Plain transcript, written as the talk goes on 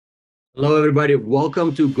Hello, everybody.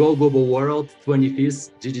 Welcome to Go Global World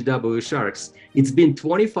 25th GGW Sharks. It's been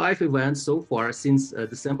 25 events so far since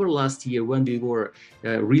December last year when we were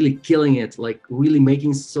really killing it, like really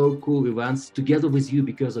making so cool events together with you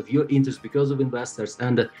because of your interest, because of investors.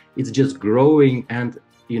 And it's just growing. And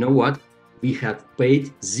you know what? We have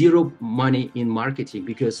paid zero money in marketing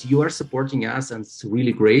because you are supporting us and it's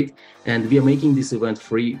really great. And we are making this event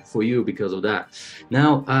free for you because of that.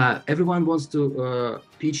 Now, everyone wants to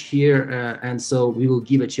pitch here, and so we will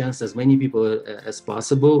give a chance as many people as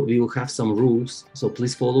possible. We will have some rules, so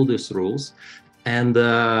please follow these rules. And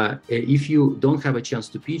if you don't have a chance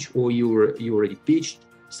to pitch or you already pitched,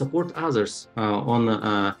 support others on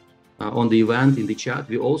the event in the chat.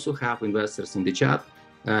 We also have investors in the chat.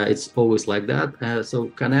 It's always like that. So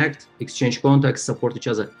connect, exchange contacts, support each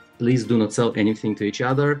other. Please do not sell anything to each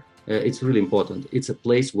other. It's really important. It's a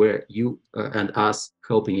place where you and us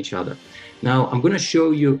helping each other. Now, I'm going to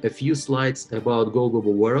show you a few slides about Go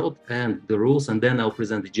Global World and the rules, and then I'll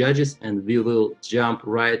present the judges, and we will jump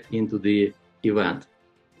right into the event.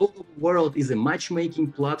 Go Global World is a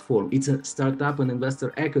matchmaking platform. It's a startup and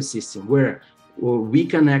investor ecosystem where we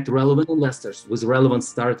connect relevant investors with relevant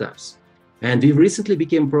startups. And we recently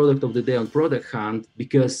became product of the day on Product Hunt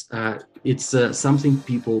because it's something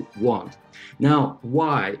people want. Now,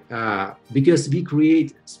 why? Because we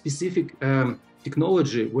create specific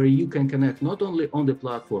technology where you can connect not only on the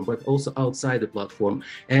platform, but also outside the platform.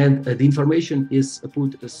 And the information is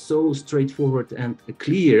put so straightforward and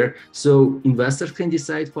clear, so investors can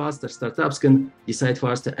decide faster, startups can decide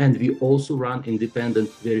faster, and we also run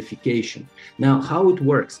independent verification. Now, how it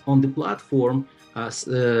works on the platform,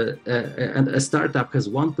 and a startup has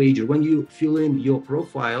one pager. When you fill in your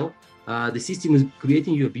profile, the system is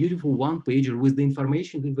creating you a beautiful one pager with the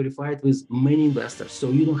information we verified with many investors. So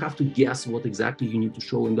you don't have to guess what exactly you need to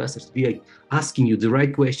show investors. We are asking you the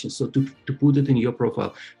right questions, so to put it in your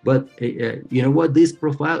profile. But you know what? This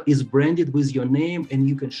profile is branded with your name, and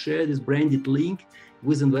you can share this branded link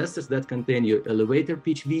with investors that contain your elevator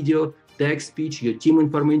pitch video, text speech, your team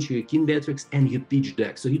information, your key metrics, and your pitch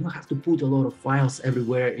deck. So you don't have to put a lot of files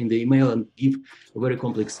everywhere in the email and give a very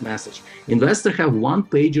complex message. Investors have one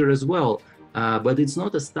pager as well, but it's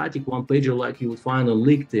not a static one pager like you would find on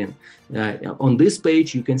LinkedIn. On this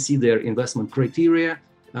page, you can see their investment criteria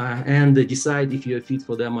and decide if you're a fit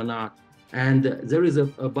for them or not. And there is a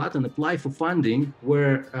button, apply for funding,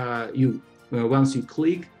 where once you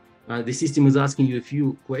click, the system is asking you a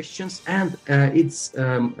few questions, and it's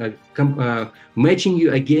matching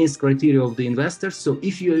you against criteria of the investors. So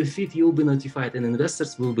if you're a fit, you'll be notified, and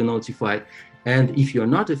investors will be notified. And if you're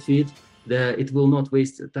not a fit, it will not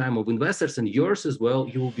waste the time of investors and yours as well.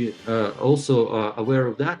 You will be also aware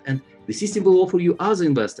of that, and the system will offer you other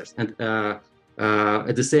investors. And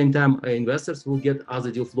at the same time, investors will get other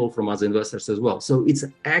deal flow from other investors as well. So it's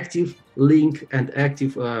an active link and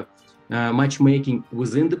active matchmaking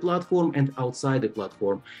within the platform and outside the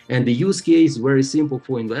platform. And the use case is very simple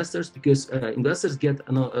for investors, because investors get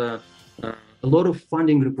a lot of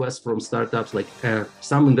funding requests from startups. Like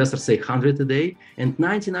some investors say 100 a day, and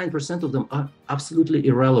 99% of them are absolutely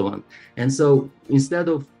irrelevant. And so instead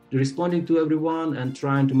of responding to everyone and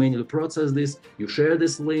trying to manually process this, you share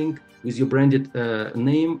this link with your branded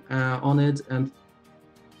name on it,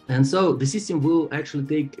 and so the system will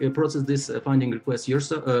actually process this funding request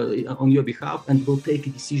on your behalf, and will take a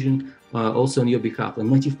decision also on your behalf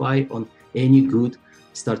and notify on any good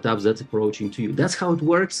startups that's approaching to you. That's how it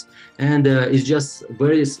works, and it's just a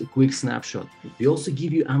very quick snapshot. We also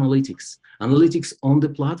give you analytics on the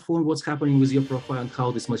platform, what's happening with your profile and how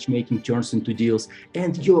this matchmaking turns into deals.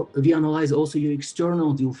 And we analyze also your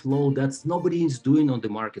external deal flow that's nobody is doing on the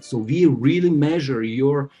market. So we really measure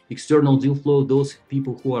your external deal flow, those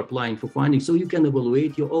people who are applying for funding, so you can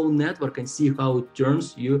evaluate your own network and see how it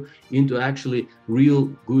turns you into actually real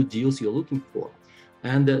good deals you're looking for.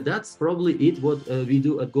 And that's probably it, what we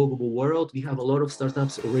do at Go Global World. We have a lot of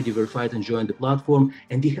startups already verified and joined the platform,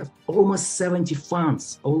 and we have almost 70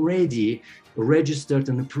 funds already registered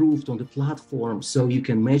and approved on the platform, so you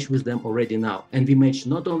can match with them already now. And we match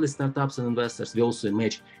not only startups and investors, we also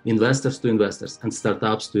match investors to investors and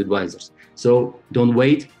startups to advisors. So don't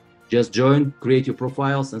wait, just join, create your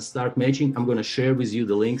profiles, and start matching. I'm going to share with you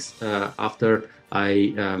the links after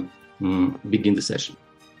I begin the session.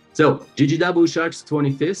 So GGW Sharks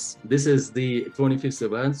 25th, this is the 25th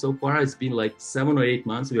event so far. It's been like 7 or 8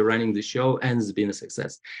 months we're running the show, and it's been a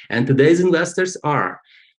success. And today's investors are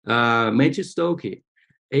Matthew Stokey,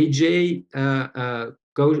 Ajey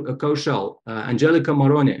Kaushal, Angelica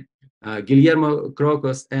Morrone, Guilherme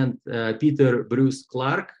Groscos and Peter Bruce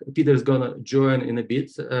Clark. Peter is gonna join in a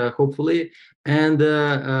bit, hopefully, and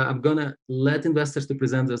I'm gonna let investors to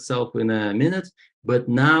present themselves in a minute. But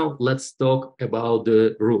now let's talk about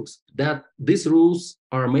the rules. That these rules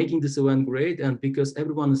are making this event great, and because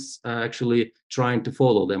everyone is actually trying to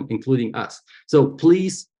follow them, including us. So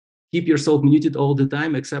please keep yourself muted all the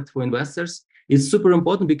time, except for investors. It's super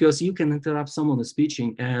important because you can interrupt someone who's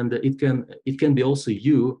speaking, and it can be also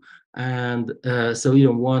you, and so you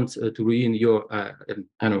don't want to ruin your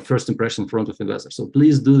first impression in front of investors. So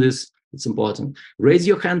please do this. It's important. Raise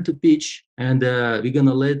your hand to pitch, and we're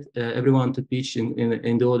gonna let everyone to pitch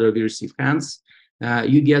in the order we receive hands.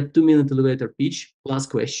 You get 2-minute elevator pitch plus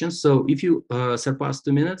questions. So if you surpass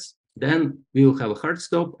 2 minutes, then we will have a hard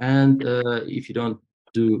stop, and if you don't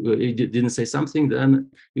you didn't say something,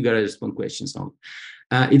 then you gotta respond questions on.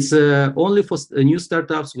 It's only for new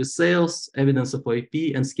startups with sales, evidence of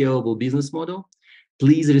IP, and scalable business model.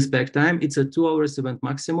 Please respect time. It's a 2 hours event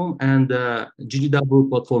maximum, and GGW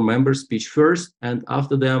platform members pitch first, and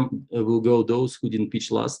after them will go those who didn't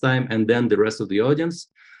pitch last time, and then the rest of the audience.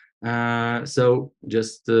 So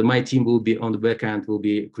just my team will be on the back end, will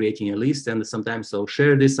be creating a list, and sometimes I'll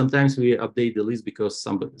share this. Sometimes we update the list because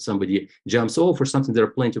somebody jumps off or something. There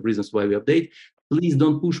are plenty of reasons why we update. Please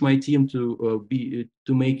don't push my team to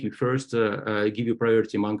make you first, give you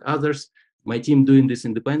priority among others. My team doing this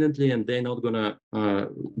independently, and they're not gonna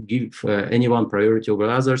give anyone priority over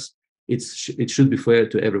others. It should be fair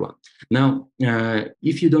to everyone. Now,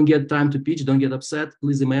 if you don't get time to pitch, don't get upset.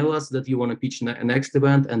 Please email us that you want to pitch next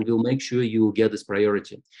event, and we'll make sure you get this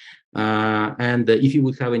priority. And if you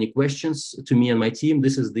would have any questions to me and my team,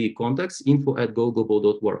 this is the contacts,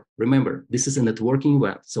 info@goglobal.work. Remember, this is a networking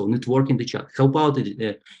event, so network in the chat, help out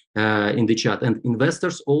in the chat, and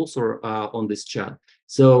investors also are on this chat.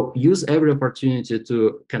 So use every opportunity to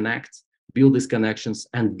connect, build these connections,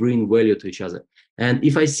 and bring value to each other. And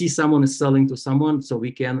if I see someone is selling to someone, so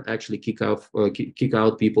we can actually kick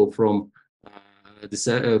out people from this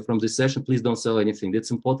session. Please don't sell anything.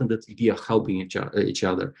 It's important that we are helping each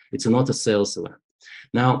other. It's not a sales event.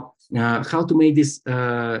 Now, how to make this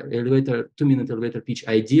 2-minute elevator pitch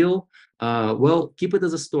ideal? Well, keep it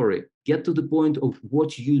as a story. Get to the point of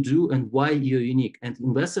what you do and why you're unique. And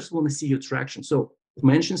investors want to see your traction. So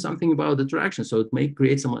mention something about the traction, so it may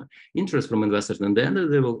create some interest from investors, and then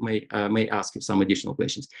they may ask you some additional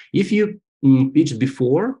questions. If you pitched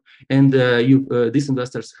before and these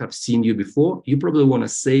investors have seen you before, you probably want to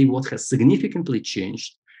say what has significantly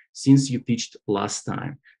changed since you pitched last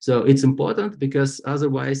time. So it's important because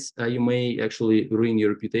otherwise you may actually ruin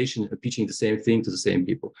your reputation pitching the same thing to the same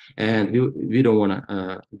people, and we don't want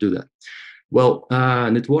to do that. Well,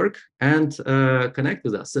 network and connect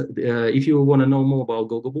with us. If you want to know more about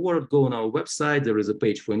Go Global World, go on our website. There is a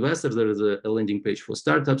page for investors. There is a landing page for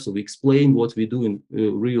startups. So we explain what we do in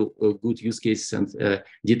real good use cases and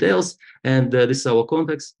details. And this is our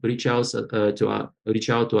contacts. Reach out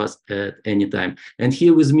to us at any time. And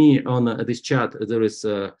here with me on this chat, there is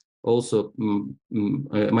also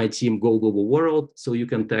my team, Go Global World. So you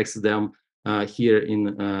can text them here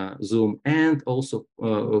in Zoom, and also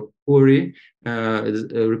Corey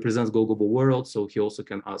represents Go Global World, so he also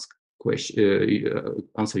can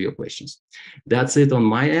answer your questions. That's it on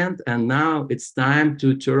my end, and now it's time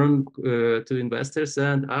to turn to investors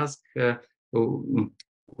and ask them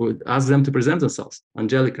to present themselves.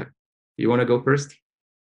 Angelica, you want to go first?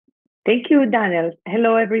 Thank you, Danil.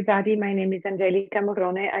 Hello, everybody. My name is Angelica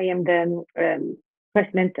Morrone. I am the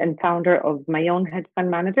president and founder of my own hedge fund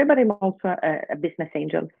manager, but I'm also a business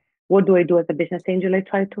angel. What do I do as a business angel? I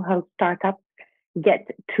try to help startups get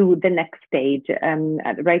to the next stage.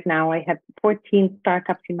 Right now, I have 14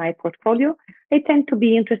 startups in my portfolio. I tend to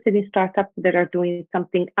be interested in startups that are doing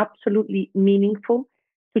something absolutely meaningful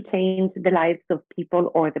to change the lives of people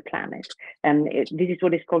or the planet. This is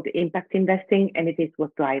what is called impact investing, and it is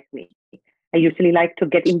what drives me. I usually like to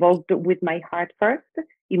get involved with my heart first,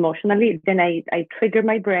 emotionally, then I trigger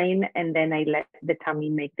my brain, and then I let the tummy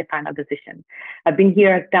make the final decision. I've been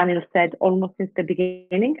here, as Daniel said, almost since the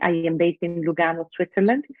beginning. I am based in Lugano,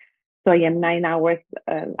 Switzerland, so I am 9 hours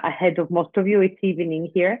ahead of most of you. It's evening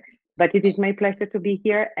here, but it is my pleasure to be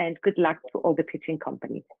here, and good luck to all the pitching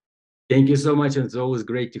companies. Thank you so much, and it's always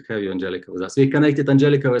great to have you, Angelica, with us. We connected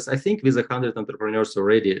Angelica with, I think, with 100 entrepreneurs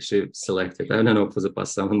already. She selected, I don't know, for the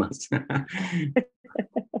past 7 months.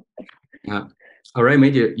 All right,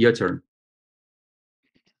 Matthew, your turn.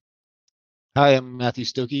 Hi, I'm Matthew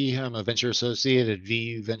Stokey. I'm a venture associate at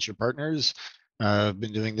VU Venture Partners. I've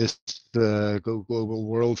been doing this Go Global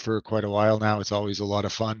World for quite a while now. It's always a lot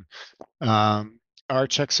of fun. Our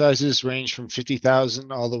check sizes range from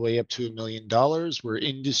 50,000 all the way up to $1 million. We're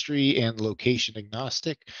industry and location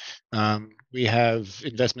agnostic. We have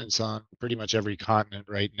investments on pretty much every continent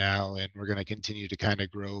right now, and we're going to continue to kind of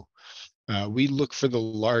grow. We look for the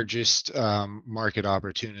largest market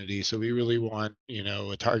opportunity. So we really want,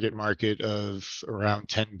 a target market of around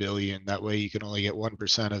 10 billion. That way you can only get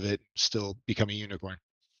 1% of it, still become a unicorn.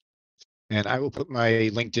 And I will put my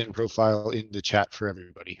LinkedIn profile in the chat for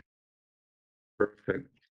everybody. Perfect.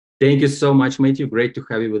 Thank you so much, Matthew. Great to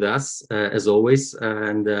have you with us, as always.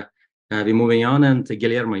 And we're moving on. And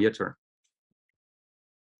Guilherme, your turn.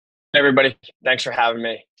 Hey everybody, thanks for having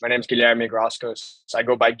me. My name is Guilherme Groscos. I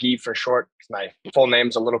go by Guy for short because my full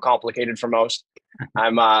name's a little complicated for most.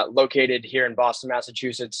 I'm located here in Boston,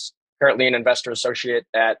 Massachusetts, currently an investor associate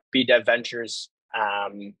at BDev Ventures.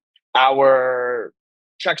 Our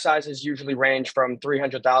check sizes usually range from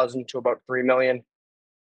 300,000 to about 3 million.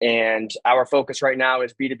 And our focus right now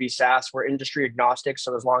is B2B SaaS. We're industry agnostic.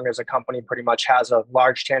 So as long as a company pretty much has a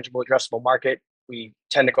large tangible addressable market, we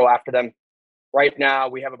tend to go after them. Right now,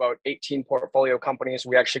 we have about 18 portfolio companies.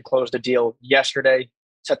 We actually closed a deal yesterday,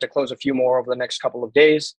 set to close a few more over the next couple of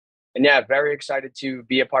days. And yeah, very excited to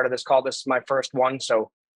be a part of this call. This is my first one, so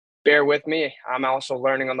bear with me. I'm also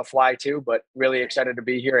learning on the fly too, but really excited to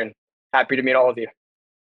be here and happy to meet all of you.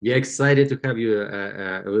 Yeah, excited to have you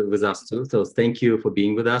with us too. So thank you for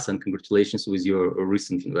being with us and congratulations with your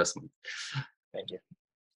recent investment. Thank you.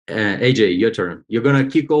 Ajey, your turn. You're going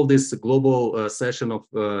to kick off this global session of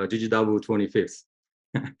GGW 25th.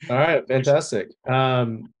 All right, fantastic.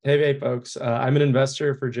 Hey, folks. I'm an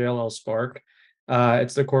investor for JLL Spark.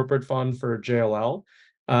 It's the corporate fund for JLL.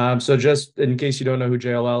 So just in case you don't know who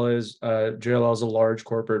JLL is a large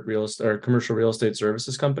corporate real estate or commercial real estate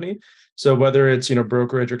services company. So whether it's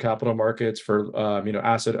brokerage or capital markets for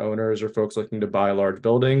asset owners or folks looking to buy large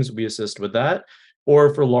buildings, we assist with that.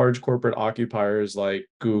 Or for large corporate occupiers like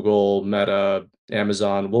Google, Meta,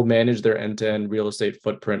 Amazon, we'll manage their end-to-end real estate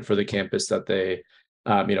footprint for the campus that they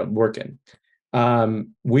work in.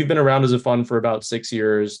 We've been around as a fund for about 6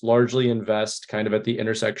 years, largely invest kind of at the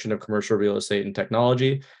intersection of commercial real estate and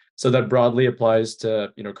technology. So that broadly applies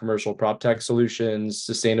to commercial prop tech solutions,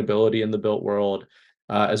 sustainability in the built world,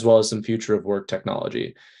 as well as some future of work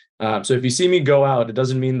technology. So if you see me go out, it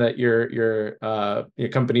doesn't mean that your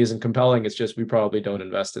company isn't compelling. It's just we probably don't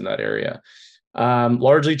invest in that area.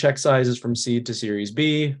 Largely check sizes from seed to Series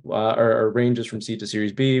B, or ranges from seed to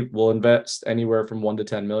Series B. We'll invest anywhere from 1 to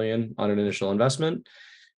 10 million on an initial investment.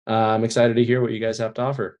 I'm excited to hear what you guys have to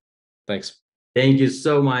offer. Thanks. Thank you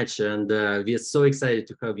so much, and we are so excited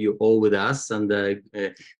to have you all with us. And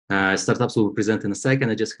startups will present in a second.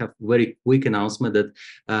 I just have a very quick announcement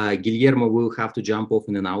that Guillermo will have to jump off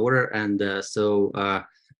in an hour, and so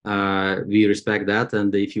we respect that.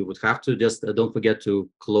 And if you would have to, just don't forget to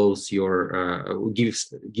close your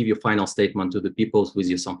give your final statement to the people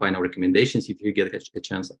with some final recommendations if you get a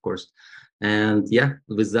chance, of course. And yeah,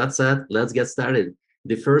 with that said, let's get started.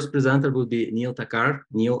 The first presenter will be Neil Takar.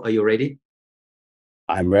 Neil, are you ready?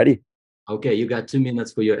 I'm ready. Okay, you got 2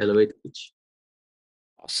 minutes for your elevator pitch.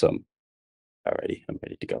 Awesome. Alrighty, I'm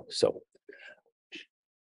ready to go. So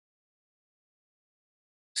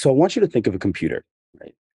I want you to think of a computer,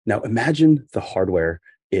 right? Now imagine the hardware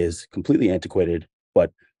is completely antiquated,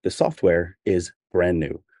 but the software is brand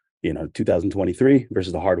new. 2023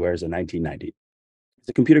 versus the hardware is a 1990. Is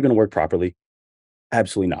the computer going to work properly?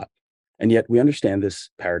 Absolutely not. And yet we understand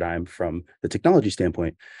this paradigm from the technology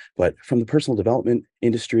standpoint, but from the personal development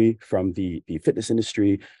industry, from the fitness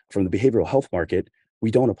industry, from the behavioral health market,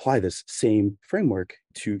 we don't apply this same framework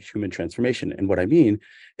to human transformation. And what I mean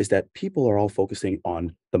is that people are all focusing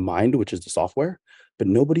on the mind, which is the software, but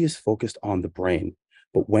nobody is focused on the brain.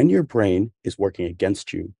 But when your brain is working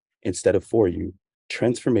against you instead of for you,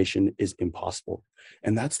 transformation is impossible.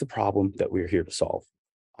 And that's the problem that we're here to solve.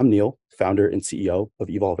 I'm Neil, founder and CEO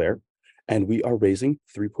of Evolve Air. And we are raising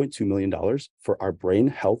 $3.2 million for our brain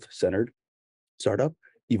health centered startup,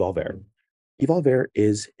 Evolve Air. Evolve Air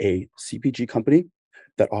is a CPG company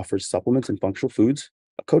that offers supplements and functional foods,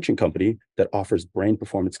 a coaching company that offers brain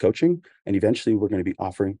performance coaching, and eventually we're going to be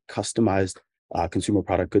offering customized consumer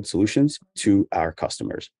product good solutions to our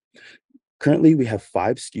customers. Currently, we have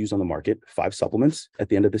 5 SKUs on the market, 5 supplements. At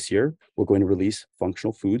the end of this year, we're going to release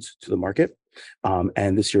functional foods to the market.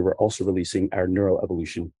 And this year, we're also releasing our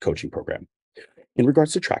neuroevolution coaching program. In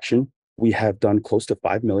regards to traction, we have done close to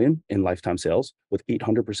 5 million in lifetime sales with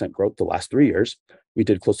 800% growth the last 3 years. We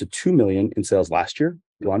did close to 2 million in sales last year.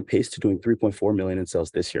 We're on pace to doing 3.4 million in sales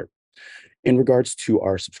this year. In regards to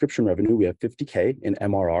our subscription revenue, we have 50K in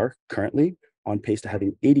MRR currently. on pace to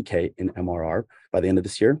having 80K in MRR by the end of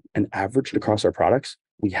this year, and averaged across our products,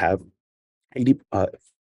 we have 80%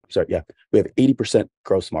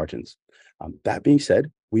 gross margins. That being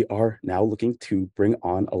said, we are now looking to bring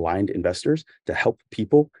on aligned investors to help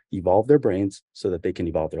people evolve their brains so that they can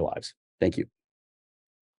evolve their lives. Thank you.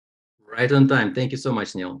 Right on time. Thank you so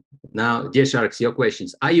much, Neil. Now, dear Sharks, your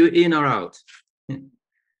questions. Are you in or out?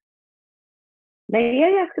 May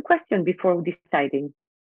I ask a question before deciding?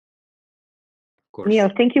 Of course. Neil,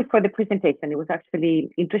 thank you for the presentation. It was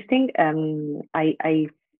actually interesting.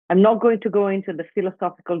 I'm not going to go into the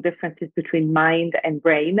philosophical differences between mind and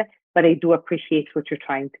brain, but I do appreciate what you're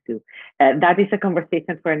trying to do. That is a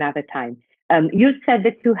conversation for another time. You said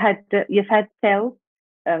that you've had sales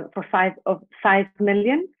for 5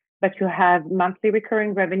 million, but you have monthly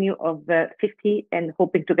recurring revenue of 50 and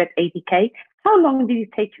hoping to get 80K. How long did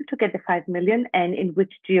it take you to get the 5 million, and in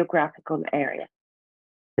which geographical area?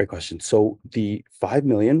 Great question. So the 5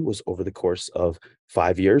 million was over the course of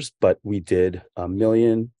 5 years, but we did $1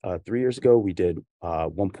 million 3 years ago. We did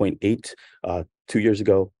 1.8 2 years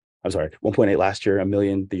ago. I'm sorry, 1.8 last year, $1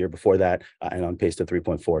 million the year before that, and on pace to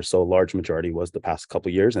 3.4. So a large majority was the past couple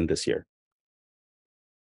of years and this year.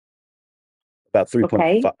 About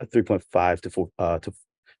 3.5 to 4, to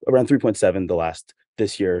around 3.7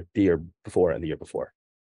 this year, the year before, and the year before.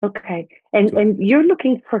 Okay, and you're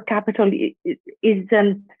looking for capital.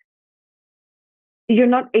 You're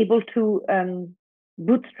not able to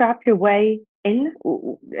bootstrap your way in?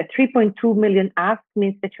 A 3.2 million ask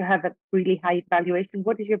means that you have a really high valuation.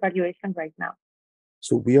 What is your valuation right now?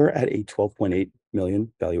 So we are at a 12.8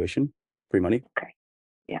 million valuation pre-money. Okay,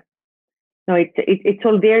 yeah. No, it's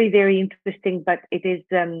all very, very interesting, but it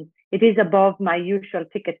is above my usual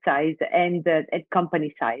ticket size and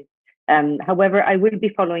company size. However, I will be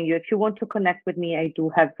following you. If you want to connect with me, I do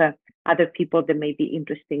have other people that may be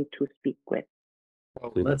interesting to speak with.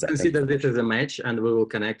 Well, let's consider this as a match, and we will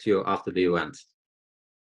connect you after the event.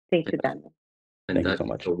 Thank you, Daniel. Thank you so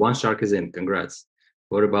much. So one shark is in. Congrats.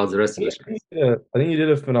 What about the rest of the sharks? I think you did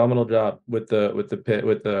a phenomenal job with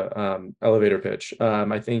the elevator pitch.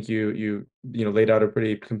 I think you laid out a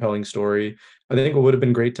pretty compelling story. I think what would have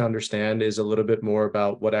been great to understand is a little bit more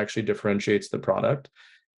about what actually differentiates the product,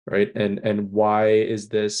 right? And why is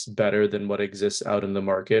this better than what exists out in the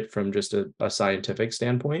market from just a scientific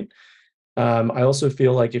standpoint? I also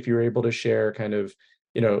feel like if you're able to share kind of,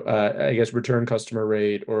 I guess return customer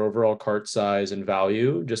rate or overall cart size and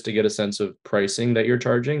value, just to get a sense of pricing that you're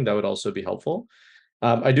charging, that would also be helpful.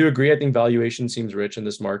 I do agree. I think valuation seems rich in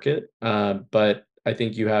this market, but I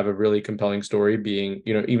think you have a really compelling story being,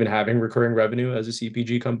 even having recurring revenue as a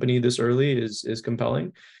CPG company this early is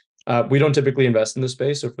compelling. We don't typically invest in the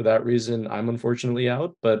space, so for that reason, I'm unfortunately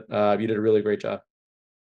out, but you did a really great job.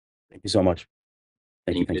 Thank you so much.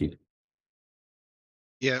 Thank you.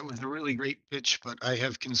 Yeah, it was a really great pitch, but I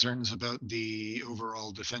have concerns about the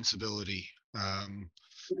overall defensibility.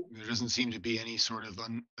 There doesn't seem to be any sort of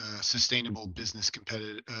sustainable business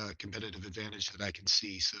competitive advantage that I can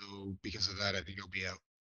see. So because of that, I think I'll be out.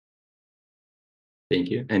 Thank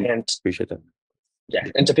you. And appreciate that. Yeah,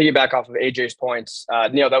 and to piggyback off of Ajey's points,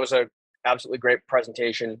 Neil, that was a absolutely great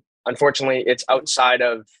presentation. Unfortunately, it's outside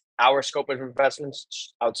of our scope of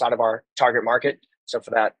investments, outside of our target market. So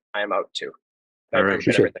for that, I am out too. I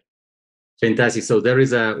appreciate everything. Fantastic. So there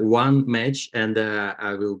is one match, and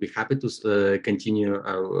I will be happy to continue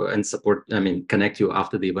and support. Connect you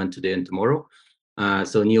after the event today and tomorrow.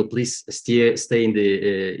 So Neil, please stay in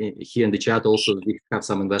the here in the chat. Also, we have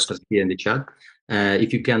some investors here in the chat.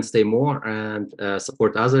 If you can stay more and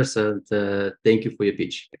support others, and thank you for your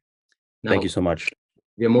pitch. Now, thank you so much.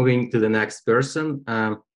 We are moving to the next person,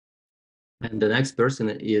 and the next person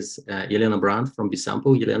is Elena Brandt from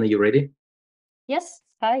B-Sample. Elena, you ready? Yes.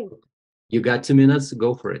 Hi. You got 2 minutes.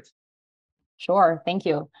 Go for it. Sure. Thank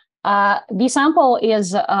you. B-Sample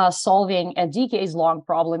is solving a decades-long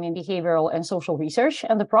problem in behavioral and social research.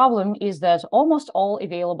 And the problem is that almost all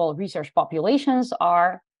available research populations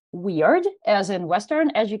are weird, as in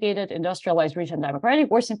Western, educated, industrialized, rich, and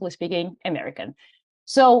democratic, or simply speaking, American.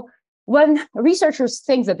 So when researchers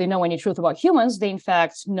think that they know any truth about humans, they in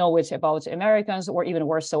fact know it about Americans, or even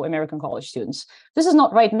worse, so American college students. This is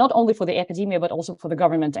not right, not only for the academia, but also for the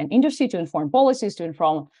government and industry to inform policies, to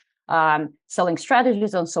inform selling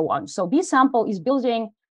strategies, and so on. So B-Sample is building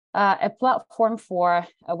a platform for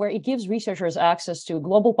where it gives researchers access to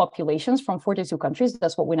global populations from 42 countries.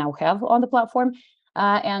 That's what we now have on the platform.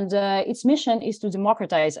 And its mission is to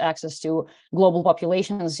democratize access to global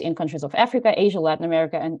populations in countries of Africa, Asia, Latin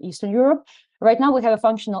America, and Eastern Europe. Right now, we have a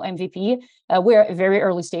functional MVP. We're at a very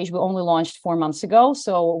early stage. We only launched 4 months ago.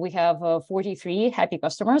 So we have 43 happy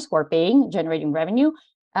customers who are paying, generating revenue.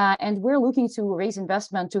 And we're looking to raise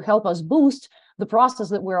investment to help us boost the process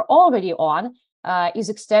that we're already on, is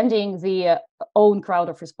extending the own crowd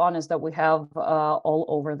of respondents that we have all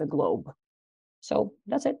over the globe. So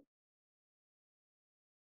that's it.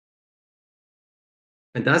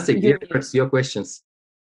 Fantastic. Your questions.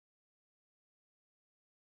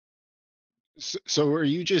 So are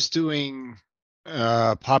you just doing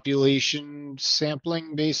population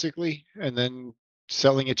sampling basically, and then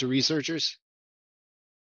selling it to researchers?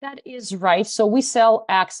 That is right. So we sell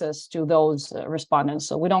access to those respondents.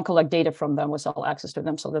 So we don't collect data from them. We sell access to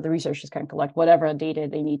them so that the researchers can collect whatever data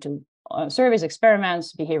they need to surveys,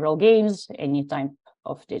 experiments, behavioral games, any type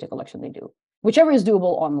of data collection they do, whichever is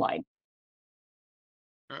doable online.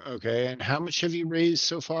 Okay. And how much have you raised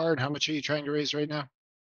so far, and how much are you trying to raise right now?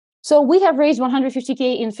 So we have raised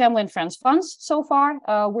 150K in family and friends funds so far.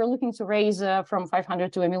 We're looking to raise from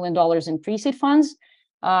 $500 to $1 million in pre-seed funds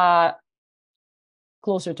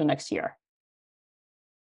closer to next year.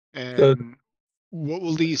 And what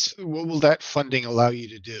will that funding allow you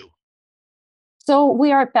to do? So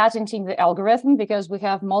we are patenting the algorithm because we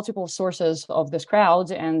have multiple sources of this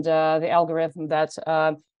crowd, and the algorithm that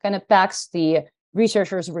kind of packs the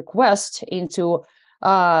researcher's request into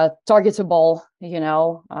targetable,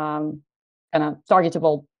 kind of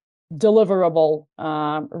targetable, deliverable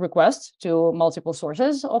requests to multiple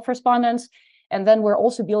sources of respondents. And then we're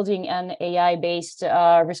also building an AI-based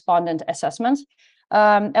respondent assessment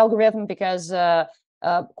algorithm because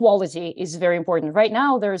quality is very important. Right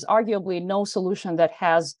now, there's arguably no solution that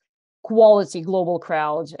has quality global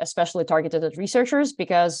crowd, especially targeted at researchers,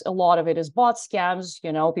 because a lot of it is bot scams,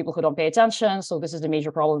 people who don't pay attention. So this is the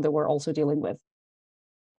major problem that we're also dealing with.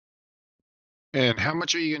 And how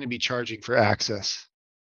much are you going to be charging for access?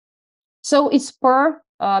 So it's per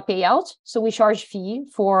payout. So we charge fee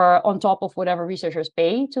for on top of whatever researchers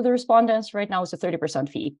pay to the respondents. Right now, it's a 30%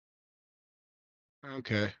 fee.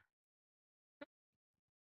 Okay.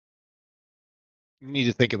 Need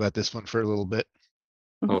to think about this one for a little bit.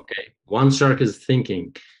 Okay, one shark is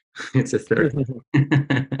thinking. It's a third.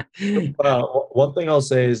 One thing I'll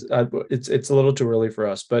say is it's a little too early for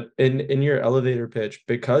us, but in your elevator pitch,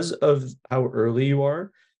 because of how early you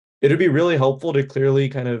are, it'd be really helpful to clearly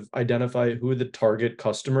kind of identify who the target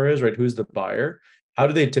customer is, right? Who's the buyer? How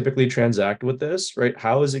do they typically transact with this, right?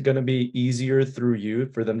 How is it going to be easier through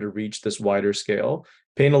you for them to reach this wider scale?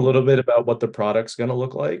 Paint a little bit about what the product's going to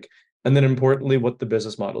look like, and then importantly, what the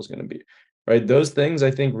business model is going to be, right? Those things I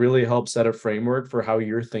think really help set a framework for how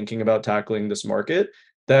you're thinking about tackling this market.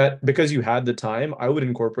 That because you had the time, I would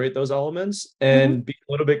incorporate those elements and be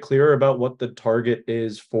a little bit clearer about what the target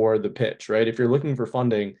is for the pitch, right? If you're looking for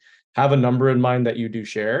funding, have a number in mind that you do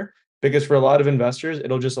share, because for a lot of investors,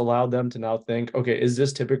 it'll just allow them to now think, okay, is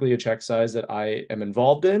this typically a check size that I am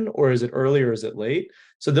involved in, or is it early or is it late?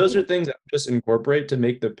 So those are things that just incorporate to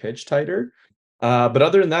make the pitch tighter. But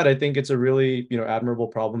other than that, I think it's a really, admirable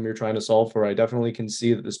problem you're trying to solve for. I definitely can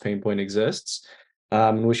see that this pain point exists,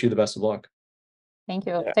 and wish you the best of luck. Thank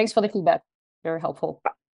you. Yeah. Thanks for the feedback. Very helpful.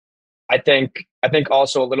 I think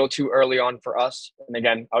also a little too early on for us, and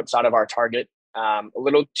again, outside of our target, a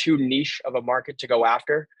little too niche of a market to go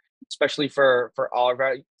after, especially for all of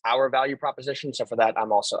our value proposition. So for that,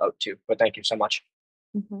 I'm also out too. But thank you so much.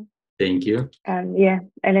 Mm-hmm. Thank you. Yeah,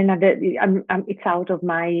 Elena, it's out of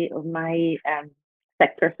my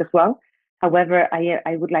sectors as well. However,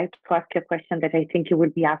 I would like to ask you a question that I think you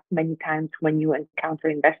will be asked many times when you encounter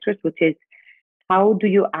investors, which is, how do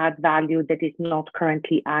you add value that is not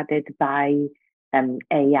currently added by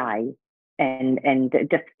AI? And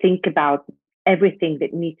just think about everything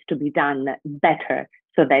that needs to be done better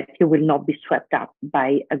so that you will not be swept up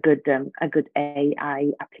by a good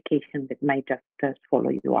AI application that might just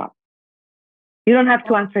swallow you up. You don't have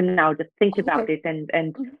to answer now, just think about it. And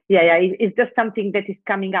it's just something that is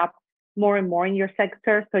coming up more and more in your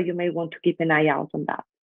sector. So you may want to keep an eye out on that.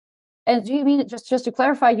 And do you mean, just to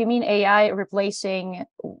clarify, you mean AI replacing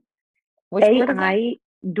which AI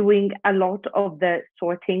doing a lot of the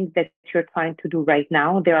sorting that you're trying to do right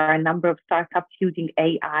now? There are a number of startups using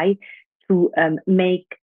AI to make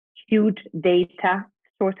huge data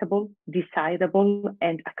sortable, decidable,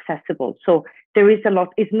 and accessible. So there is a lot.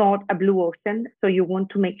 It's not a blue ocean. So you want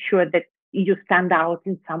to make sure that you stand out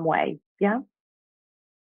in some way. Yeah.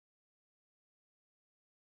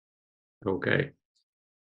 Okay.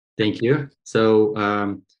 Thank you.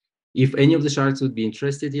 So If any of the sharks would be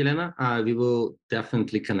interested, Elena, we will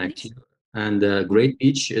definitely connect you. And great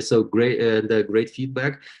pitch, so great, great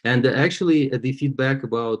feedback. And actually, the feedback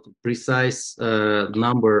about precise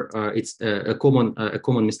number, it's a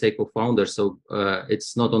common mistake for founders. So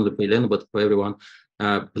it's not only for Elena, but for everyone.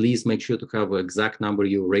 Please make sure to have an exact number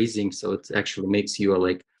you're raising, so it actually makes you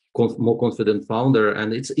like more confident founder.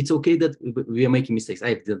 And it's okay that we are making mistakes.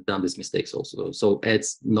 I've done these mistakes also, so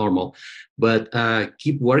it's normal. But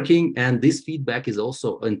keep working, and this feedback is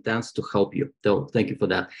also intends to help you. So thank you for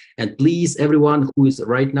that. And please, everyone who is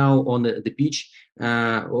right now on the pitch,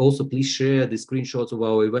 also please share the screenshots of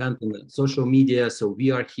our event on social media. So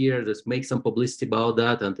we are here. Just make some publicity about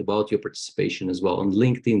that and about your participation as well on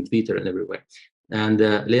LinkedIn, Twitter, and everywhere. And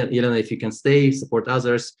Elena, if you can stay, support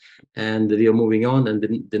others, and we are moving on. And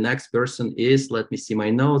the next person is, let me see my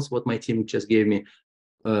notes, what my team just gave me.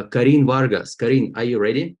 Karin Vargas. Karin, are you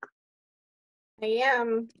ready? I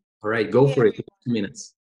am. All right, go for it. 2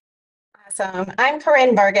 minutes. Awesome. I'm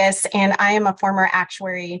Karin Vargas, and I am a former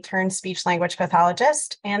actuary turned speech language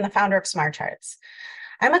pathologist and the founder of Smart Charts.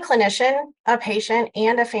 I'm a clinician, a patient,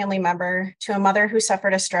 and a family member to a mother who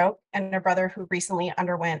suffered a stroke and a brother who recently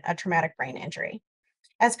underwent a traumatic brain injury.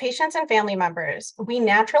 As patients and family members, we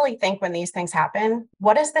naturally think when these things happen,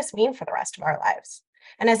 what does this mean for the rest of our lives?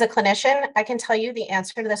 And as a clinician, I can tell you the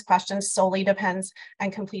answer to this question solely depends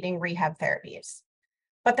on completing rehab therapies.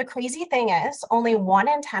 But the crazy thing is, only 1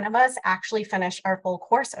 in 10 of us actually finish our full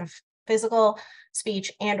course of physical,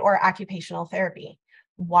 speech, and/or occupational therapy.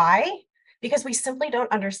 Why? Because we simply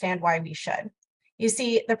don't understand why we should. You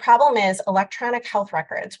see, the problem is electronic health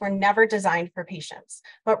records were never designed for patients,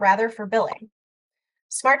 but rather for billing.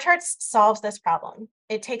 Smart Charts solves this problem.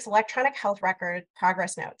 It takes electronic health record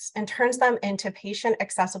progress notes and turns them into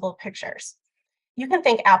patient-accessible pictures. You can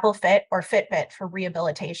think Apple Fit or Fitbit for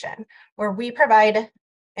rehabilitation, where we provide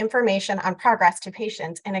information on progress to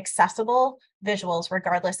patients in accessible visuals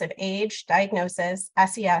regardless of age, diagnosis,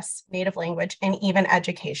 SES, native language, and even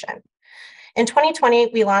education. In 2020,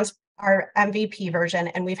 we launched our MVP version,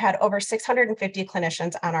 and we've had over 650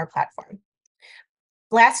 clinicians on our platform.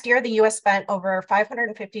 Last year, the US spent over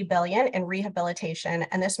 $550 billion in rehabilitation,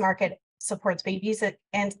 and this market supports babies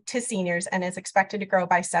and to seniors and is expected to grow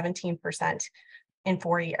by 17% in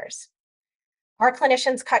 4 years. Our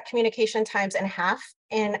clinicians cut communication times in half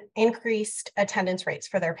and increased attendance rates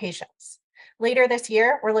for their patients. Later this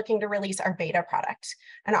year, we're looking to release our beta product,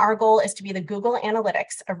 and our goal is to be the Google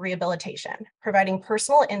Analytics of rehabilitation, providing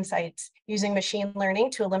personal insights using machine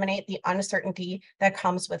learning to eliminate the uncertainty that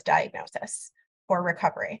comes with diagnosis or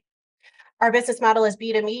recovery. Our business model is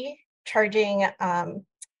B2B, charging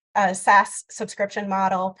a SaaS subscription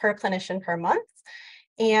model per clinician per month,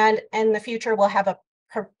 and in the future, we'll have a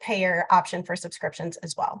payer option for subscriptions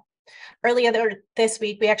as well. Earlier this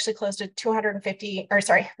week, we actually closed a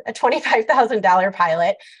 $25,000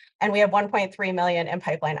 pilot, and we have 1.3 million in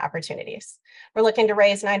pipeline opportunities. We're looking to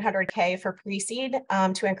raise 900K for pre-seed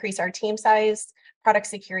to increase our team size, product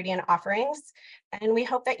security, and offerings. And we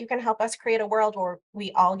hope that you can help us create a world where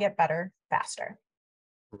we all get better faster.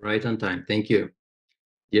 Right on time. Thank you.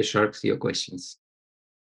 Yes, Sharks, your questions.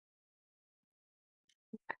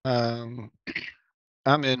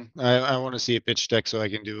 I'm in. I want to see a pitch deck so I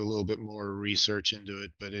can do a little bit more research into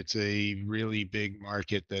it, but it's a really big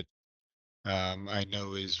market that I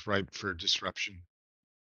know is ripe for disruption.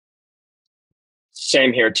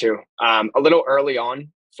 Same here too. A little early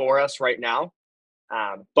on for us right now,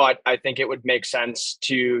 but I think it would make sense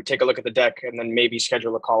to take a look at the deck and then maybe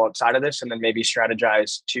schedule a call outside of this, and then maybe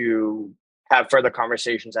strategize to have further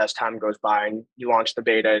conversations as time goes by and you launch the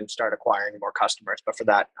beta and start acquiring more customers. But for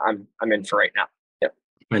that, I'm in for right now. Yep.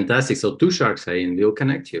 Fantastic. So 2 sharks are in. We'll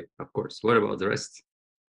connect you, of course. What about the rest?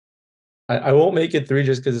 I won't make it 3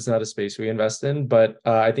 just because it's not a space we invest in, but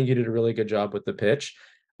I think you did a really good job with the pitch.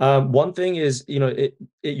 One thing is,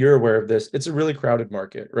 you're aware of this. It's a really crowded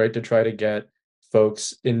market, right? To try to get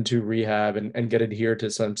folks into rehab and get adhered to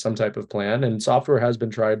some type of plan. And software has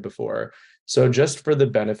been tried before. So just for the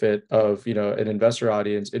benefit of, an investor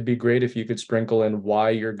audience, it'd be great if you could sprinkle in why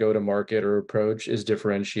your go-to-market or approach is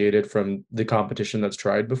differentiated from the competition that's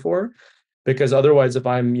tried before. Because otherwise, if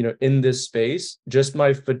I'm, in this space, just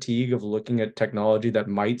my fatigue of looking at technology that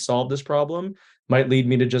might solve this problem might lead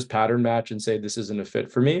me to just pattern match and say this isn't a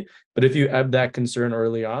fit for me. But if you ebb that concern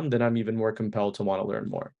early on, then I'm even more compelled to want to learn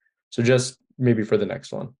more. So just maybe for the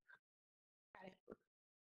next one.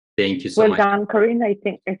 Thank you so much. Well done, Karin. I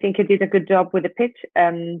think you did a good job with the pitch.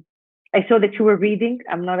 I saw that you were reading.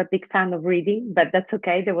 I'm not a big fan of reading, but that's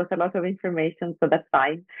okay. There was a lot of information, so that's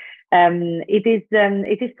fine.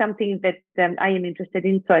 It is something that I am interested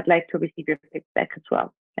in, so I'd like to receive your feedback as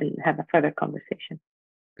well and have a further conversation.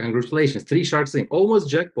 Congratulations, 3 sharks in, almost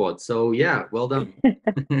jackpot. So yeah, well done.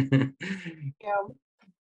 Yeah.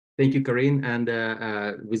 Thank you, Corinne. And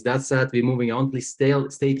with that said, we're moving on. Please stay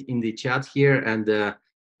in the chat here and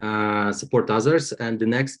support others. And the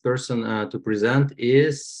next person to present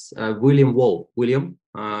is William Wall. William,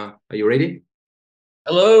 are you ready?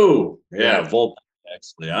 Hello. Yeah, Volpe,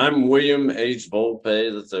 actually. I'm William H.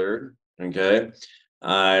 Volpe III. Okay.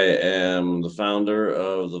 I am the founder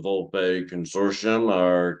of the Volpe Consortium.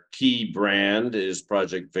 Our key brand is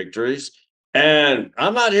Project Victories. And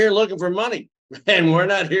I'm not here looking for money. And we're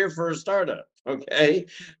not here for a startup. Okay.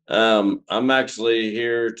 I'm actually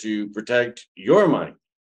here to protect your money.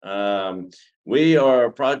 We are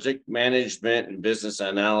a project management and business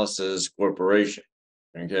analysis corporation.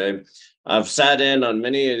 Okay. I've sat in on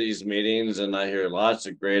many of these meetings and I hear lots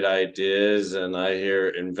of great ideas and I hear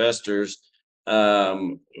investors.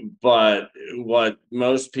 But what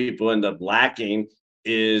most people end up lacking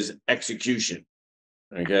is execution.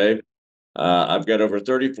 Okay. I've got over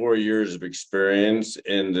 34 years of experience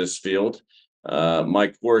in this field.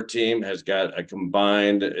 My core team has got a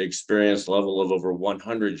combined experience level of over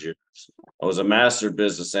 100 years. I was a master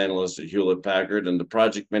business analyst at Hewlett Packard and the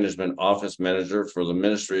project management office manager for the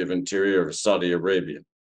Ministry of Interior of Saudi Arabia.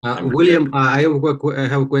 William, I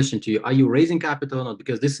have a question to you. Are you raising capital or not?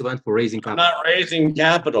 Because this event for raising capital. I'm not raising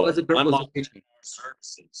capital. What's the purpose I'm of offering pitching?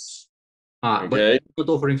 services. Okay. But we're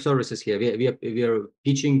not offering services here. We are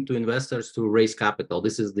pitching to investors to raise capital.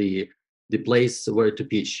 This is the place where to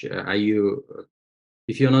pitch. Are you?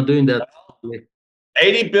 If you're not doing that,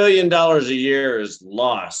 $80 billion a year is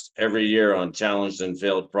lost every year on challenged and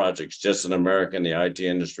failed projects just in America and the IT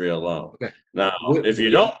industry alone. Okay. Now, if you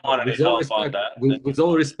don't want any help on that, with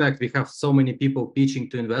all respect, we have so many people pitching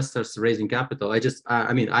to investors raising capital.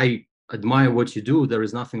 I mean, I admire what you do. There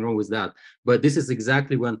is nothing wrong with that. But this is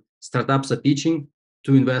exactly when startups are pitching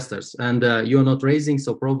to investors, and you're not raising.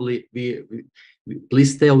 So probably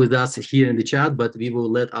please stay with us here in the chat, but we will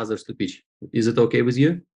let others to pitch. Is it okay with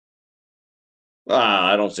you?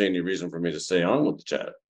 I don't see any reason for me to stay on with the chat.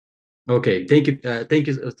 Okay, thank you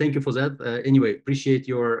for that. Anyway, appreciate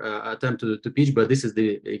your attempt to pitch, but this is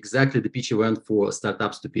exactly the pitch event for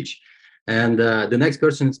startups to pitch. And the next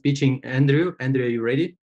person is pitching, Andrew. Andrew, are you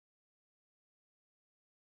ready?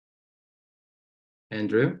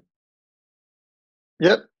 Andrew?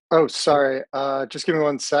 Yep. Oh, sorry. Just give me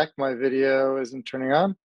 1 sec. My video isn't turning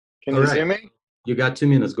on. Can you see me? You got 2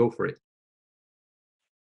 minutes. Go for it.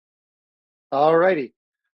 All righty.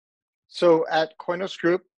 So at Koinos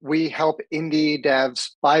Group, we help indie devs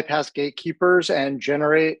bypass gatekeepers and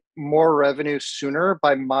generate more revenue sooner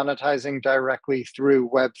by monetizing directly through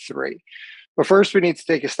Web3. But first, we need to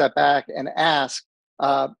take a step back and ask,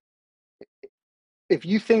 if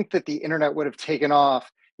you think that the internet would have taken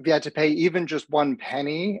off if you had to pay even just 1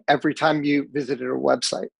 penny every time you visited a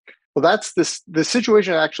website. Well, that's the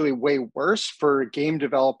situation actually way worse for game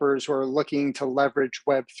developers who are looking to leverage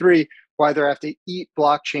Web3, why they have to eat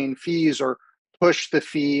blockchain fees or push the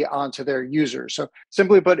fee onto their users. So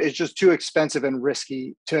simply put, it's just too expensive and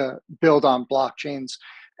risky to build on blockchains,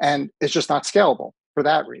 and it's just not scalable for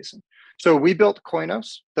that reason. So we built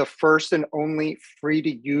Koinos, the first and only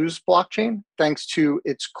free-to-use blockchain, thanks to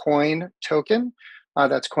its coin token.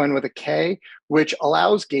 That's coin with a K, which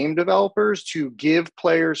allows game developers to give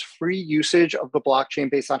players free usage of the blockchain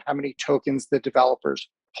based on how many tokens the developers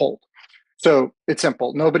hold. So it's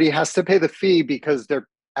simple. Nobody has to pay the fee because there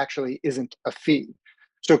actually isn't a fee.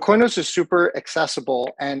 So Koinos is super accessible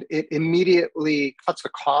and it immediately cuts the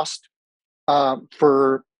cost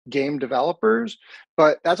for game developers,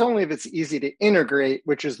 but that's only if it's easy to integrate,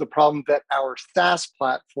 which is the problem that our SaaS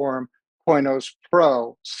platform, Koinos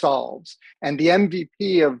Pro, solves. And the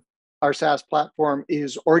MVP of our SaaS platform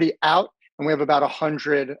is already out, and we have about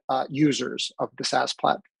 100 users of the SaaS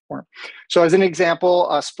platform. So as an example,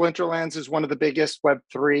 Splinterlands is one of the biggest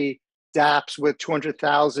Web3 dApps with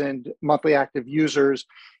 200,000 monthly active users.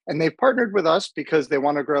 And they've partnered with us because they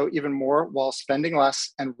want to grow even more while spending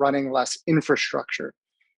less and running less infrastructure.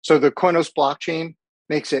 So the Koinos blockchain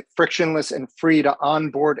makes it frictionless and free to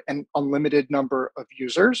onboard an unlimited number of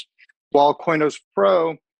users, while Koinos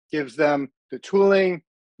Pro gives them the tooling,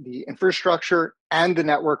 the infrastructure, and the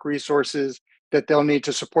network resources that they'll need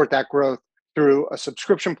to support that growth through a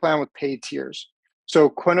subscription plan with paid tiers. So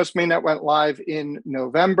Koinos Mainnet went live in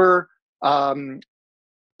November of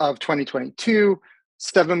 2022.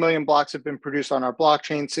 7 million blocks have been produced on our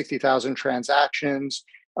blockchain, 60,000 transactions.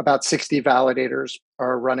 About 60 validators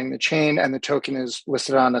are running the chain, and the token is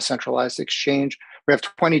listed on a centralized exchange. We have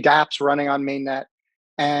 20 dApps running on mainnet,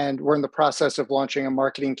 and we're in the process of launching a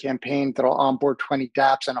marketing campaign that'll onboard 20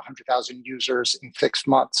 dApps and 100,000 users in 6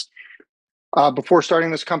 months. Before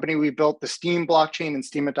starting this company, we built the Steam blockchain and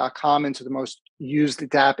Steemit.com into the most used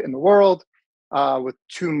dApp in the world with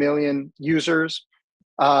 2 million users.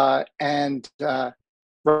 Right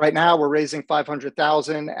now, we're raising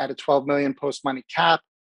 500,000 at a 12 million post-money cap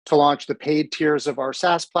to launch the paid tiers of our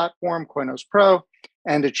SaaS platform, Koinos Pro,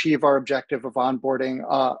 and achieve our objective of onboarding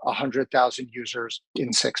 100,000 users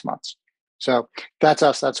in 6 months. So that's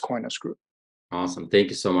us. That's Koinos Group. Awesome. Thank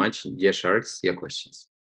you so much. Yes, Sharks, your questions.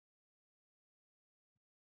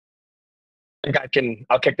 I think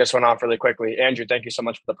I'll kick this one off really quickly. Andrew, thank you so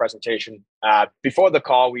much for the presentation. Before the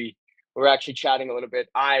call, we were actually chatting a little bit.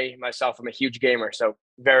 I, myself, am a huge gamer, so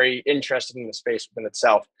very interested in the space within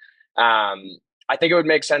itself. I think it would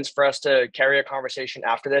make sense for us to carry a conversation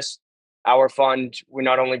after this. Our fund, we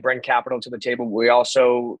not only bring capital to the table, we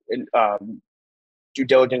also due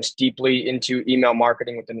diligence deeply into email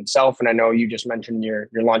marketing within itself. And I know you just mentioned you're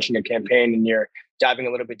launching a campaign and you're diving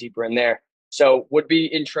a little bit deeper in there. So would be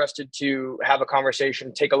interested to have a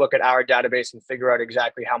conversation, take a look at our database and figure out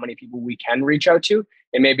exactly how many people we can reach out to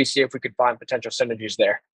and maybe see if we could find potential synergies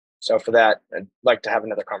there. So for that, I'd like to have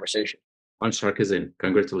another conversation. One Shark is in.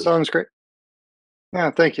 Congratulations. Sounds great.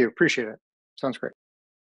 Yeah, thank you. Appreciate it. Sounds great.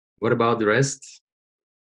 What about the rest?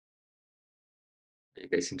 Are you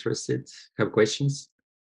guys interested? Have questions?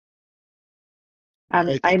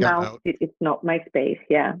 I'm out. It's not my space.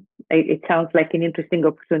 Yeah, it sounds like an interesting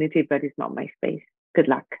opportunity, but it's not my space. Good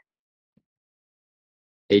luck.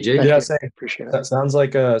 Ajey? Yeah, same. Appreciate it. That sounds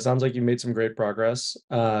like you made some great progress,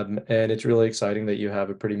 and it's really exciting that you have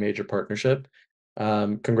a pretty major partnership.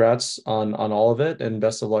 Congrats on all of it, and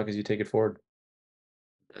best of luck as you take it forward.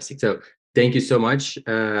 So thank you so much,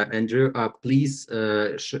 Andrew. Please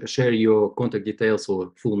share your contact details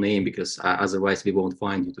or full name, because otherwise we won't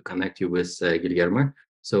find you to connect you with Guilherme.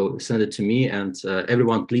 So send it to me, and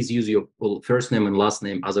everyone, please use your first name and last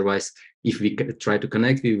name. Otherwise, if we try to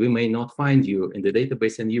connect you, we may not find you in the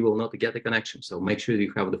database and you will not get a connection. So make sure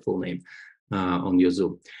you have the full name on your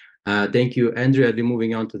Zoom. Thank you, Andrew. I'll be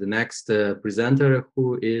moving on to the next presenter,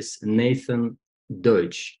 who is Nathan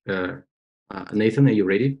Deutsche. Nathan, are you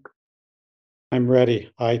ready? I'm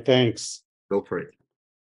ready. Hi, thanks. Go for it.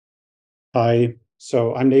 Hi,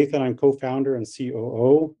 so I'm Nathan. I'm co-founder and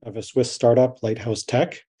COO of a Swiss startup, Lighthouse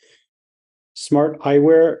Tech. Smart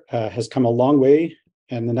eyewear has come a long way,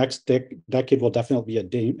 and the next decade will definitely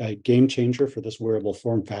be a game changer for this wearable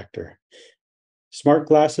form factor. Smart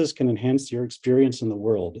glasses can enhance your experience in the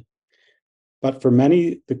world. But for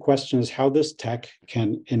many, the question is how this tech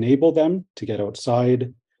can enable them to get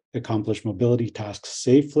outside, accomplish mobility tasks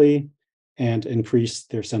safely, and increase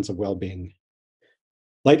their sense of well-being.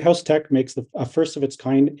 Lighthouse Tech makes a first of its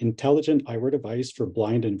kind intelligent eyewear device for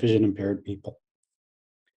blind and vision impaired people.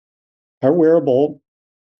 Our wearable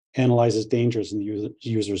analyzes dangers in the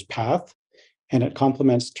user's path, and it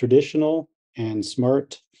complements traditional and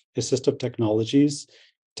smart assistive technologies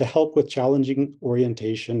to help with challenging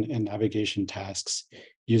orientation and navigation tasks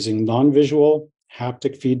using non-visual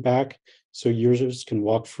haptic feedback so users can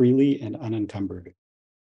walk freely and unencumbered.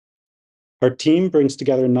 Our team brings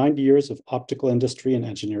together 90 years of optical industry and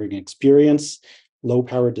engineering experience,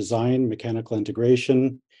 low-power design, mechanical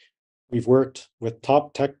integration. We've worked with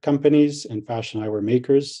top tech companies and fashion eyewear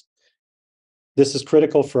makers. This is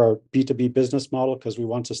critical for our B2B business model because we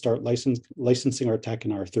want to start licensing our tech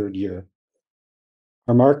in our third year.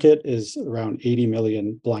 Our market is around 80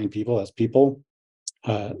 million blind people, as people,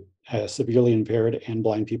 severely impaired and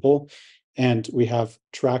blind people. And we have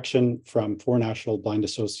traction from 4 national blind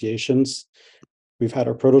associations. We've had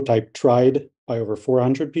our prototype tried by over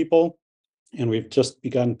 400 people, and we've just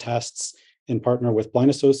begun tests in partner with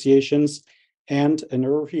blind associations and a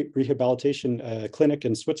neurorehabilitation clinic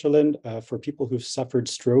in Switzerland for people who've suffered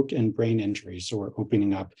stroke and brain injury. So we're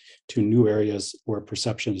opening up to new areas where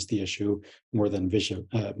perception is the issue more than vision.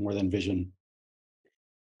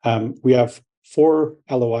 We have 4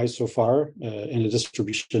 LOIs so far in a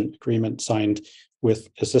distribution agreement signed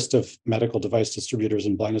with assistive medical device distributors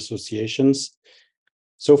and blind associations.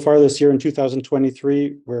 So far this year in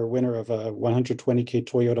 2023, we're a winner of a 120K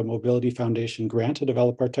Toyota Mobility Foundation grant to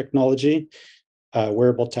develop our technology,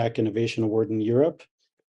 Wearable Tech Innovation Award in Europe,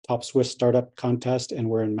 Top Swiss Startup Contest, and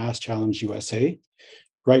we're in Mass Challenge USA.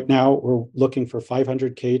 Right now, we're looking for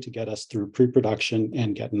 500K to get us through pre-production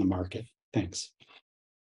and get in the market. Thanks.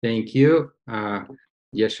 Thank you.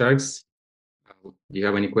 Yes, Sharks, do you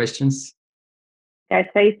have any questions? Yes,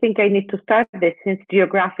 I think I need to start this since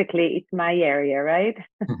geographically it's my area, right?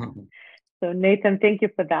 So Nathan, thank you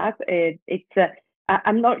for that.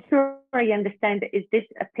 I'm not sure I understand. Is this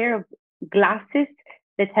a pair of glasses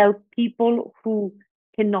that help people who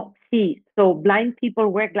cannot see? So blind people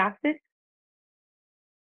wear glasses?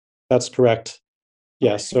 That's correct.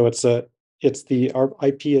 Yes, Okay. so our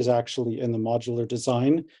IP is actually in the modular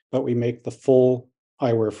design, but we make the full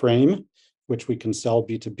eyewear frame, which we can sell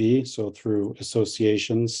B2B, so through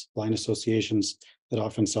associations, blind associations that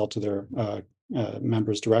often sell to their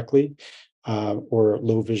members directly, or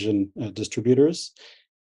low vision distributors.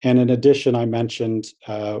 And in addition, I mentioned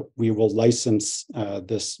we will license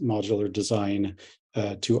this modular design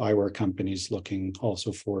to eyewear companies looking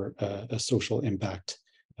also for a social impact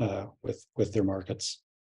with their markets.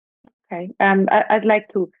 Okay. I'd like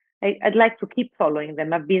to keep following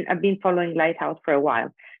them. I've been following Lighthouse for a while.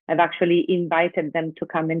 I've actually invited them to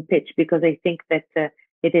come and pitch because I think that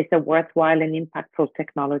it is a worthwhile and impactful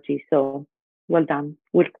technology. So well done.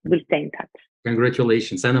 We'll stay in touch.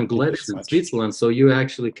 Congratulations, and I'm glad it's in Switzerland, so you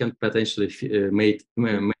actually can potentially meet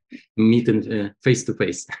in face to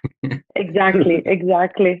face. Exactly.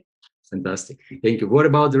 Fantastic. Thank you. What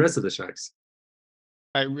about the rest of the Sharks?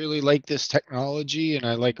 I really like this technology and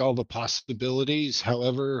I like all the possibilities.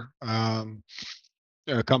 However,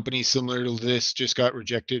 a company similar to this just got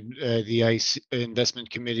rejected the ICE investment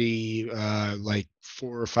committee like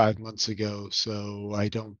 4 or 5 months ago. So I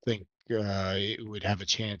don't think it would have a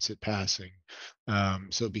chance at passing.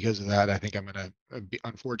 So because of that, I think I'm going to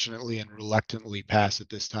unfortunately and reluctantly pass at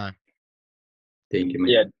this time. Thank you, man.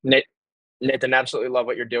 Yeah, Nathan, absolutely love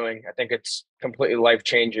what you're doing. I think it's completely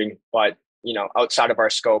life-changing, but outside of our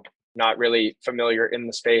scope, not really familiar in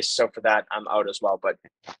the space. So for that, I'm out as well, but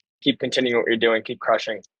keep continuing what you're doing, keep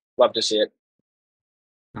crushing. Love to see it.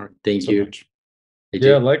 All right, thank you.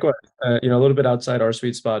 Yeah, likewise. A little bit outside our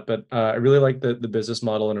sweet spot, but I really like the business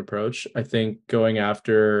model and approach. I think going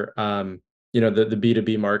after the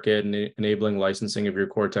B2B market and enabling licensing of your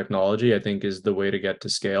core technology, I think is the way to get to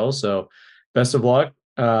scale. So best of luck.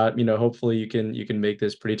 Hopefully you can make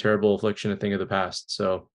this pretty terrible affliction a thing of the past.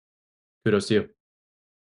 So kudos to you.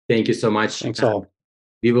 Thank you so much. Thanks all.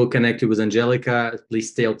 We will connect you with Angelica.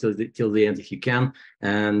 Please stay till the end if you can.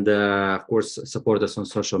 And of course, support us on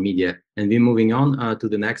social media. And we're moving on to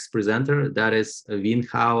the next presenter. That is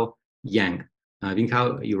Winhao Yang.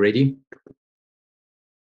 Winhao, are you ready?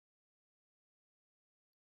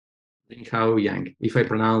 Winhao Yang. If I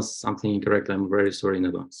pronounce something incorrectly, I'm very sorry in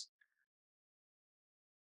advance.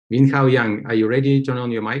 Winhao Yang, are you ready? Turn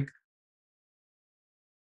on your mic.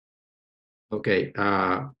 Okay,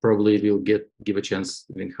 probably we'll give a chance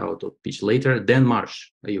Winhao to pitch later. Dan Marsh,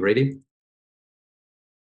 are you ready?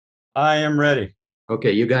 I am ready.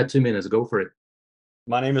 Okay, you got 2 minutes. Go for it.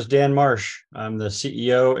 My name is Dan Marsh. I'm the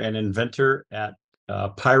CEO and inventor at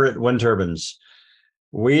Pirate Wind Turbines.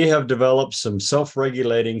 We have developed some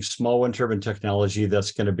self-regulating small wind turbine technology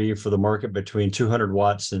that's going to be for the market between 200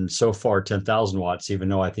 watts and so far 10,000 watts, even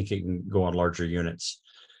though I think it can go on larger units.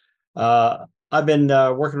 I've been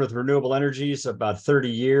working with renewable energies about 30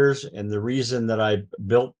 years, and the reason that I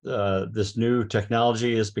built this new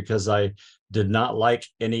technology is because I did not like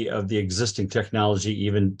any of the existing technology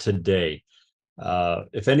even today.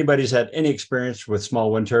 If anybody's had any experience with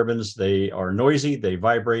small wind turbines, they are noisy, they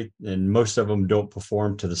vibrate, and most of them don't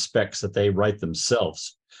perform to the specs that they write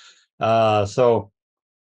themselves. So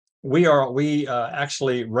we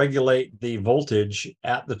actually regulate the voltage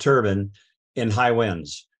at the turbine in high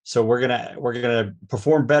winds. So we're gonna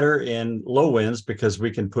perform better in low winds because we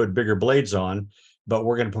can put bigger blades on, but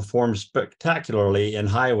we're going to perform spectacularly in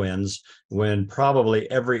high winds when probably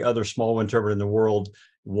every other small wind turbine in the world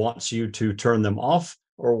wants you to turn them off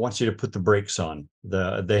or wants you to put the brakes on.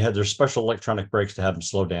 They have their special electronic brakes to have them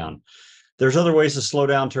slow down. There's other ways to slow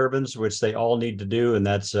down turbines, which they all need to do, and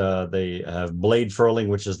that's they have blade furling,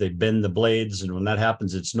 which is they bend the blades, and when that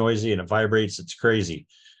happens, it's noisy and it vibrates. It's crazy.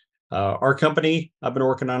 Our company, I've been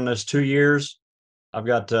working on this 2 years. I've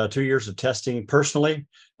got 2 years of testing personally,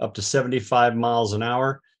 up to 75 miles an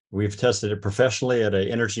hour. We've tested it professionally at an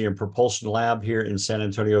energy and propulsion lab here in San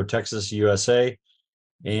Antonio, Texas, USA.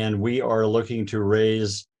 And we are looking to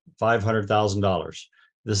raise $500,000.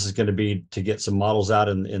 This is going to be to get some models out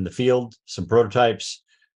in the field, some prototypes,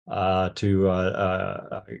 to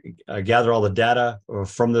gather all the data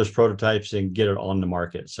from those prototypes and get it on the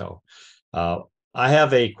market. So I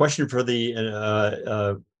have a question for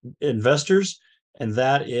the investors, and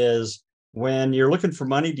that is, when you're looking for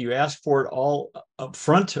money, do you ask for it all up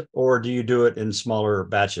front, or do you do it in smaller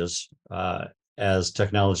batches as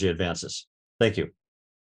technology advances? Thank you.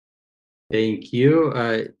 Thank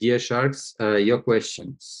you. Dear Sharks, your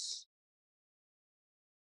questions.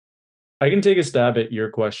 I can take a stab at your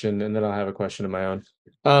question, and then I'll have a question of my own.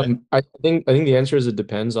 I think the answer is it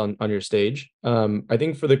depends on your stage. I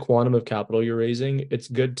think for the quantum of capital you're raising, it's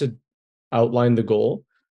good to outline the goal,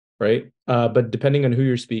 right? But depending on who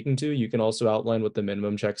you're speaking to, you can also outline what the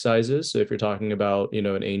minimum check size is. So if you're talking about,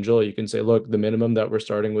 an angel, you can say, look, the minimum that we're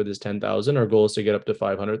starting with is 10,000. Our goal is to get up to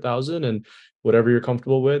 500,000, and whatever you're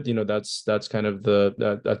comfortable with, that's kind of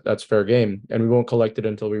that's fair game, and we won't collect it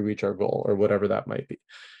until we reach our goal or whatever that might be.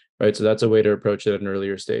 Right. So that's a way to approach it at an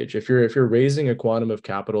earlier stage. If you're raising a quantum of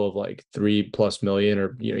capital of like 3+ million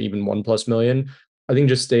or even 1+ million, I think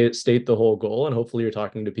just state the whole goal, and hopefully you're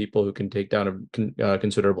talking to people who can take down a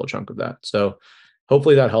considerable chunk of that. So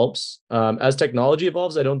hopefully that helps. As technology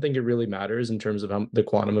evolves, I don't think it really matters in terms of the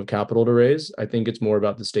quantum of capital to raise. I think it's more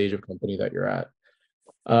about the stage of company that you're at.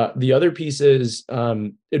 The other piece is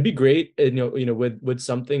it'd be great, with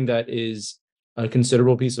something that is a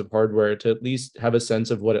considerable piece of hardware to at least have a sense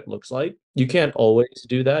of what it looks like. You can't always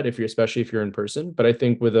do that especially if you're in person, but I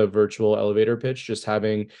think with a virtual elevator pitch, just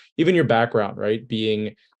having even your background, right,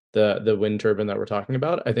 being the wind turbine that we're talking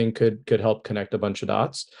about, I think could help connect a bunch of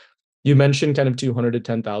dots. You mentioned kind of 200 to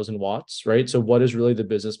 10,000 watts, right? So what is really the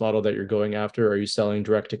business model that you're going after? Are you selling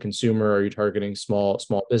direct to consumer? Are you targeting small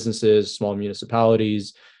businesses, small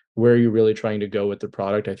municipalities? Where are you really trying to go with the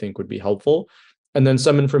product? I think would be helpful. And then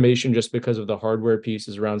some information just because of the hardware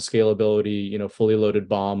pieces around scalability, fully loaded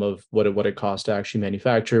BOM of what it costs to actually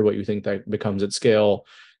manufacture, what you think that becomes at scale.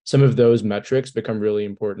 Some of those metrics become really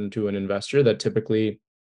important to an investor that typically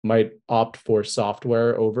might opt for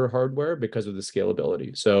software over hardware because of the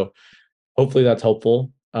scalability. So hopefully that's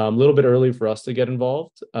helpful. A little bit early for us to get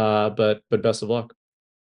involved, but best of luck.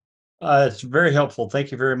 It's very helpful.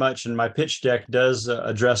 Thank you very much. And my pitch deck does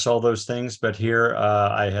address all those things, but here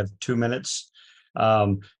I have 2 minutes.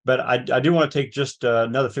 But I do want to take just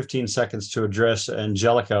another 15 seconds to address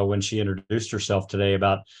Angelica when she introduced herself today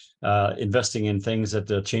about investing in things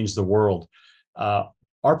that change the world.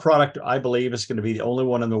 Our product, I believe, is going to be the only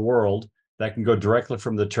one in the world that can go directly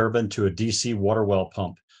from the turbine to a DC water well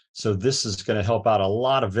pump. So this is going to help out a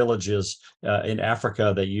lot of villages in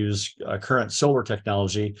Africa that use current solar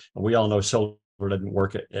technology. And we all know solar doesn't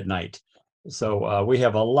work at night. So we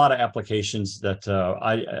have a lot of applications that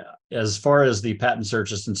as far as the patent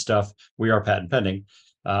searches and stuff, we are patent pending.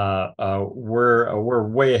 We're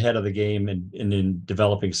way ahead of the game in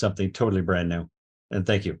developing something totally brand new. And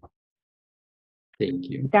thank you. Thank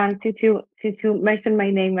you. Dan, since you mentioned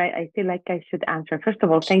my name, I feel like I should answer. First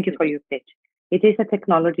of all, thank you for your pitch. It is a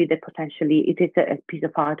technology that it is a piece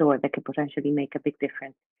of hardware that can potentially make a big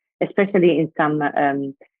difference, especially in some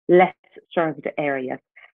less served areas.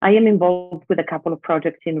 I am involved with a couple of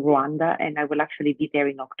projects in Rwanda, and I will actually be there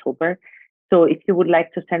in October. So if you would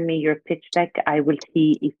like to send me your pitch deck, I will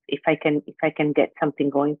see if I can get something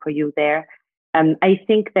going for you there. I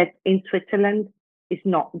think that in Switzerland is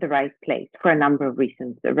not the right place for a number of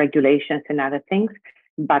reasons, the regulations and other things,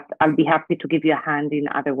 but I'll be happy to give you a hand in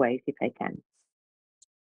other ways if I can.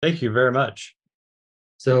 Thank you very much.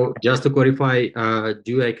 So just to clarify,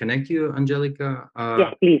 do I connect you, Angelica?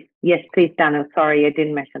 Yes, please. Yes, please, Daniel. Sorry, I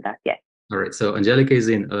didn't mention that yet. All right. So Angelica is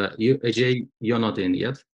in. Ajey, you're not in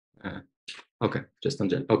yet. Okay, just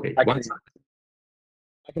Angelica. Okay. I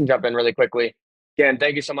can jump in really quickly. Dan,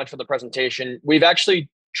 thank you so much for the presentation. We've actually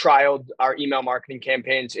trialed our email marketing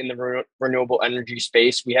campaigns in the renewable energy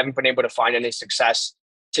space. We haven't been able to find any success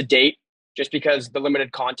to date, just because the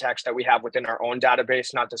limited context that we have within our own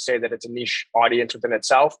database, not to say that it's a niche audience within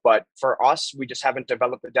itself, but for us, we just haven't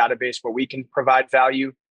developed a database where we can provide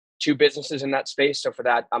value to businesses in that space. So for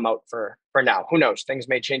that, I'm out for now. Who knows? Things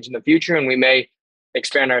may change in the future and we may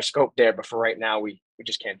expand our scope there, but for right now, we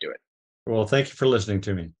just can't do it. Well, thank you for listening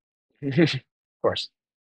to me. Of course.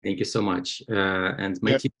 Thank you so much. And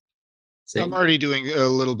my team. I'm already doing a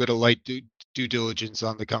little bit of light due diligence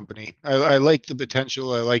on the company. I like the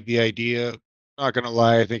potential. I like the idea. Not going to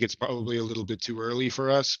lie, I think it's probably a little bit too early for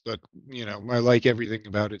us, but I like everything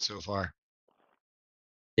about it so far.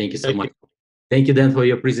 Thank you so much. Thank you, Dan, for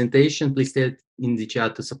your presentation. Please stay in the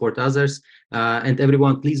chat to support others. And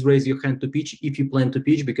everyone, please raise your hand to pitch if you plan to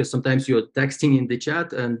pitch, because sometimes you're texting in the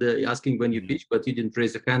chat and asking when you pitch, but you didn't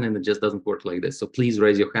raise your hand and it just doesn't work like this. So please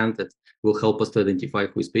raise your hand. That will help us to identify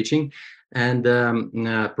who is pitching. And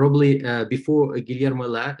probably before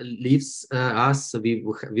Guilherme leaves us, we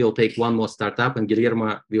will take one more startup. And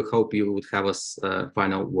Guilherme, we hope you would have us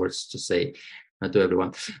final words to say to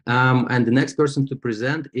everyone. And the next person to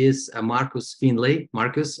present is Marcus Finlay.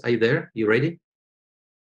 Marcus, are you there? You ready?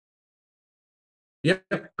 Yeah,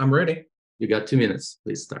 I'm ready. You got 2 minutes.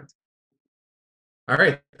 Please start. All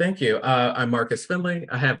right, thank you. I'm Marcus Finley.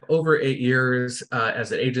 I have over 8 years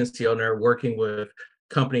as an agency owner working with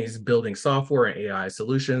companies building software and AI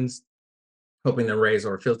solutions, helping them raise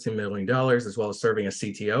over $15 million, as well as serving as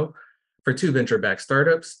CTO for 2 venture-backed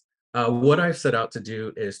startups. What I've set out to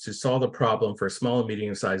do is to solve the problem for small and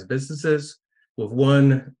medium-sized businesses with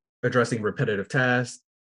one, addressing repetitive tasks,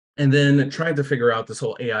 and then trying to figure out this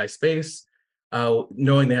whole AI space,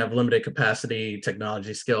 knowing they have limited capacity,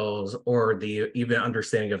 technology skills, or the even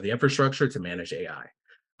understanding of the infrastructure to manage AI.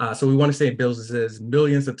 So we want to save businesses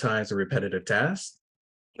millions of times the repetitive tasks.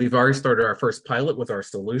 We've already started our first pilot with our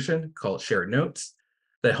solution called Shared Notes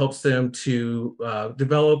that helps them to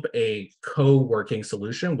develop a co-working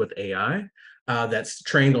solution with AI that's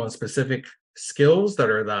trained on specific skills that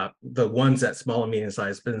are the ones that small and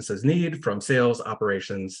medium-sized businesses need, from sales,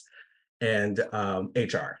 operations, and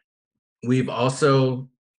HR. We've also,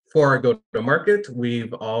 for our go-to-market,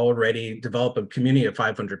 we've already developed a community of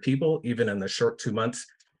 500 people, even in the short 2 months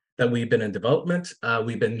that we've been in development.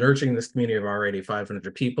 We've been nurturing this community of already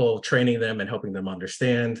 500 people, training them and helping them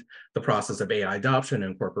understand the process of AI adoption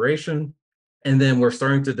and incorporation. And then we're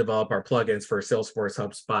starting to develop our plugins for Salesforce,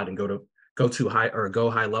 HubSpot, and Go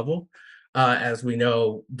High Level. As we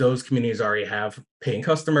know, those communities already have paying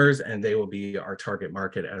customers, and they will be our target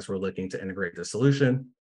market as we're looking to integrate the solution.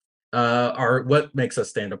 What makes us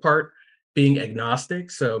stand apart? Being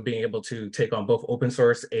agnostic, so being able to take on both open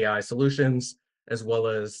source AI solutions as well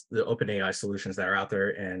as the open AI solutions that are out there.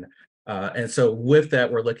 And so with that,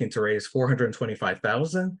 we're looking to raise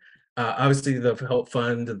 $425,000. Obviously, to help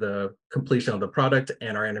fund the completion of the product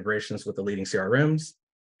and our integrations with the leading CRMs.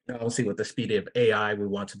 And obviously, with the speed of AI, we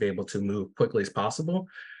want to be able to move quickly as possible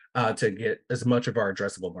to get as much of our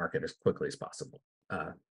addressable market as quickly as possible.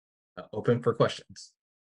 Open for questions.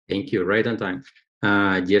 Thank you. Right on time.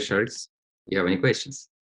 Dear Sharks, do you have any questions?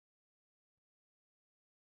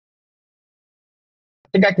 I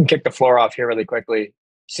think I can kick the floor off here really quickly.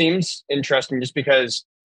 Seems interesting just because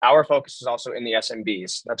our focus is also in the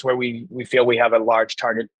SMBs. That's where we feel we have a large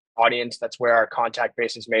target audience. That's where our contact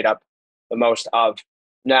base is made up the most of.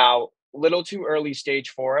 Now, a little too early stage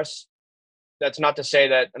for us. That's not to say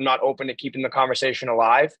that I'm not open to keeping the conversation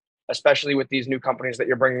alive, especially with these new companies that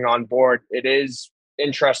you're bringing on board. It is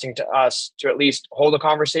interesting to us to at least hold a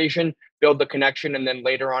conversation, build the connection, and then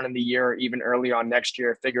later on in the year, or even early on next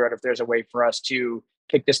year, figure out if there's a way for us to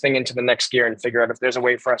kick this thing into the next gear and figure out if there's a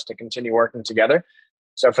way for us to continue working together.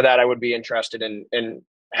 So for that, I would be interested in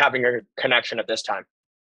having a connection at this time.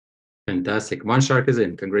 Fantastic. One Shark is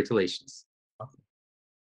in. Congratulations.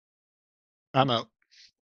 I'm out.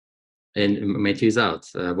 And Matthew is out.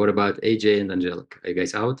 What about AJ and Angelica? Are you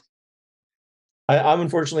guys out? I'm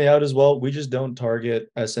unfortunately out as well. We just don't target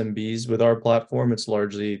SMBs with our platform. It's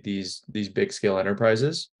largely these big scale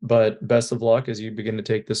enterprises. But best of luck as you begin to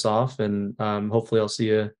take this off, and hopefully I'll see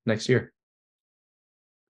you next year.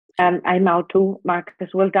 I'm out too, Marcus.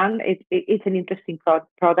 Well done. It's an interesting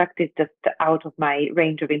product. It's just out of my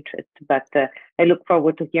range of interest, but I look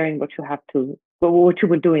forward to hearing what you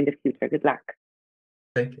will do in the future. Good luck.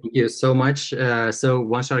 Thank you so much. So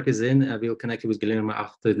One Shark is in. We'll connect with Guilherme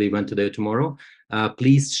after the event today or tomorrow.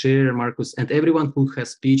 Please share, Marcus, and everyone who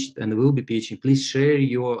has pitched and will be pitching, please share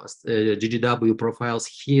your GGW profiles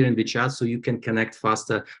here in the chat so you can connect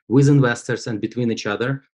faster with investors and between each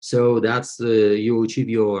other. So that's you achieve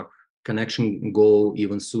your connection goal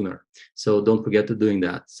even sooner. So don't forget to doing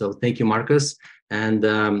that. So thank you, Marcus. And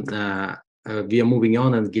we are moving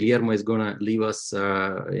on, and Guilherme is going to leave us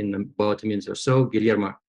in about a minute or so.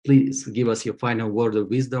 Guilherme, please give us your final word of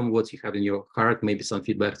wisdom, what you have in your heart, maybe some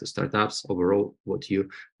feedback to startups, overall, what you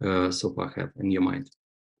so far have in your mind.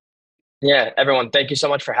 Yeah, everyone, thank you so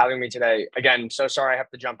much for having me today. Again, so sorry I have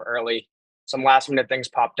to jump early. Some last minute things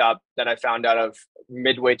popped up that I found out of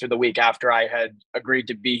midway through the week after I had agreed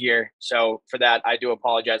to be here. So for that, I do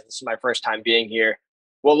apologize. This is my first time being here.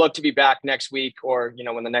 We'll look to be back next week, or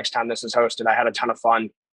when the next time this is hosted. I had a ton of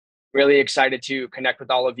fun. Really excited to connect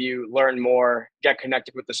with all of you, learn more, get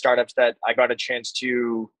connected with the startups that I got a chance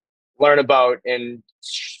to learn about and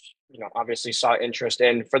obviously saw interest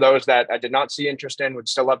in. For those that I did not see interest in, would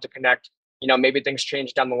still love to connect. Maybe things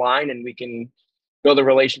change down the line and we can build a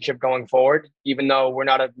relationship going forward. Even though we're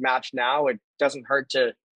not a match now, it doesn't hurt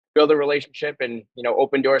to build a relationship and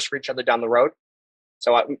open doors for each other down the road.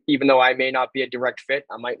 So even though I may not be a direct fit,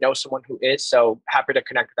 I might know someone who is. So happy to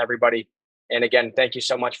connect with everybody. And again, thank you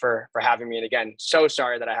so much for having me. And again, so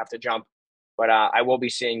sorry that I have to jump, but I will be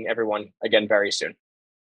seeing everyone again very soon.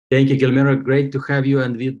 Thank you, Guilherme. Great to have you.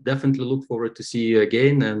 And we definitely look forward to see you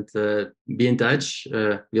again and be in touch.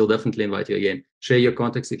 We'll definitely invite you again. Share your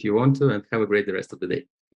contacts if you want to, and have a great rest of the day.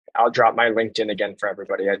 I'll drop my LinkedIn again for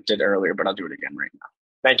everybody. I did earlier, but I'll do it again right now.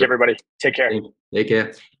 Thank you, everybody. Take care. Take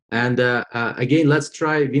care. And again, let's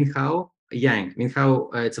try Winhao Yang.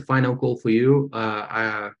 Winhao, it's a final call for you.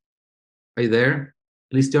 Are you there?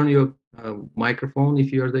 Please turn your microphone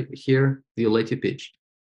if you are here. We'll let you pitch.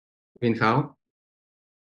 Winhao.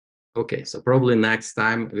 Okay, so probably next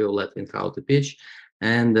time we'll let Winhao to pitch.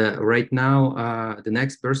 And right now, the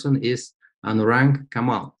next person is Anurang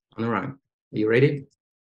Kamal. Anurang, are you ready?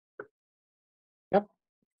 Yep.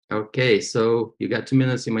 Okay, so you got 2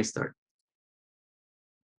 minutes. You may start.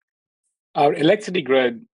 Our electricity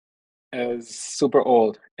grid is super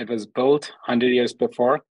old. It was built 100 years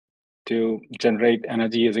before to generate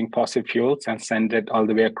energy using fossil fuels and send it all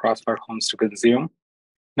the way across for homes to consume.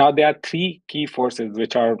 Now, there are three key forces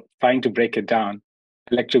which are trying to break it down.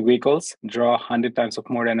 Electric vehicles draw 100 times of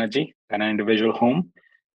more energy than an individual home.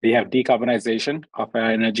 We have decarbonization of our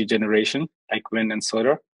energy generation, like wind and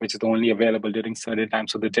solar, which is only available during certain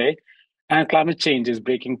times of the day. And climate change is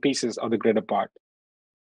breaking pieces of the grid apart.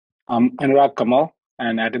 Anurag Kamal,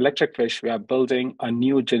 and at Electric Fish, we are building a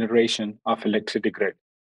new generation of electricity grid.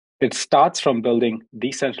 It starts from building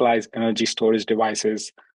decentralized energy storage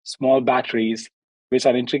devices, small batteries, which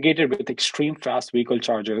are integrated with extreme fast vehicle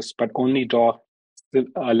chargers, but only draw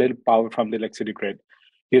a little power from the electricity grid.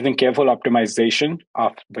 Using careful optimization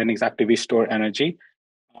of when exactly we store energy,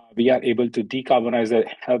 we are able to decarbonize it,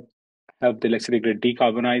 help the electricity grid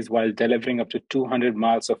decarbonize while delivering up to 200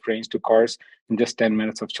 miles of range to cars in just 10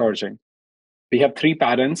 minutes of charging. We have 3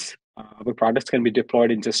 patents. Our products can be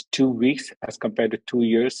deployed in just 2 weeks as compared to 2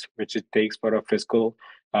 years, which it takes for a physical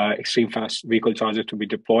extreme fast vehicle charger to be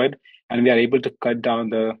deployed. And we are able to cut down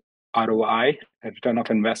the ROI, return of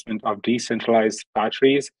investment of decentralized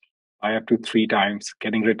batteries by up to 3 times,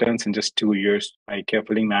 getting returns in just 2 years by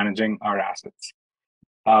carefully managing our assets.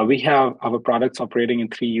 We have our products operating in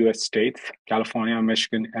 3 US states, California,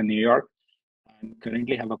 Michigan, and New York. And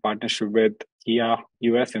currently have a partnership with Kia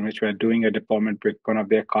US, in which we are doing a deployment with one of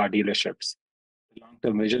their car dealerships. The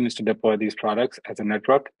long-term vision is to deploy these products as a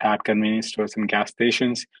network at convenience stores and gas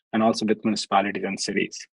stations, and also with municipalities and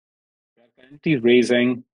cities. We are currently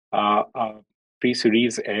raising a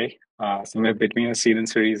pre-Series A, somewhere between a seed and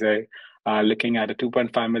Series A, looking at a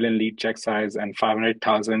 2.5 million lead check size and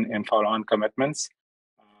 500,000 in follow-on commitments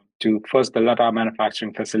to first build out our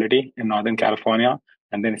manufacturing facility in Northern California,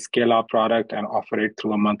 and then scale our product and offer it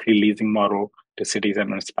through a monthly leasing model to cities and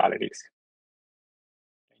municipalities.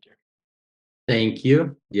 Thank you. Thank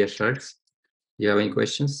you, dear Sharks. Do you have any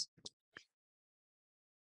questions?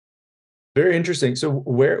 Very interesting. So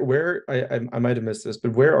where I might have missed this,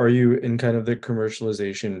 but where are you in kind of the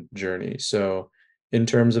commercialization journey? So in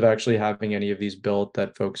terms of actually having any of these built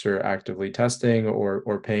that folks are actively testing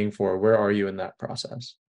or paying for, where are you in that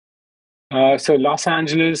process? So Los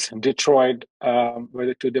Angeles, Detroit were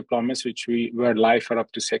the 2 deployments which we were live for up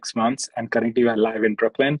to 6 months, and currently we are live in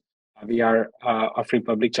Brooklyn. We are offering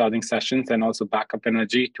public charging sessions and also backup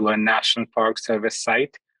energy to a national park service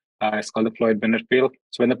site. It's called the Floyd Bennett Field.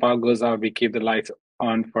 So when the power goes out, we keep the lights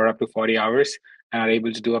on for up to 40 hours and are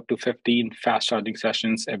able to do up to 15 fast charging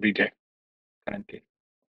sessions every day currently.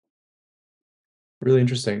 Really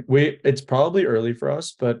interesting. It's probably early for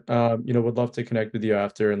us, but would love to connect with you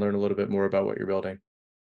after and learn a little bit more about what you're building.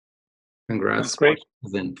 Congrats. That's great.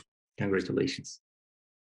 Then congratulations.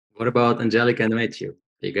 What about Angelica and Matthew?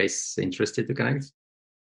 Are you guys interested to connect?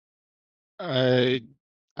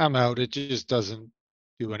 I'm out. It just doesn't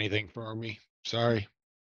do anything for me. Sorry.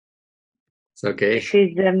 It's okay.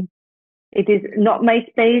 It is not my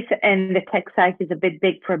space, and the tech site is a bit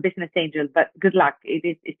big for a business angel, but good luck.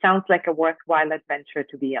 It sounds like a worthwhile adventure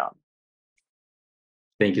to be on.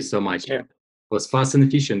 Thank you so much. Yeah. It was fast and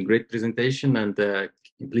efficient. Great presentation. And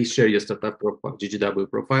please share your startup profile, GGW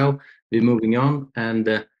profile. We're moving on. And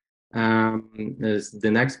the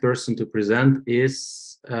next person to present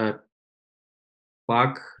is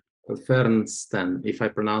Pak Fernsten. If I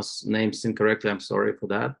pronounce names incorrectly, I'm sorry for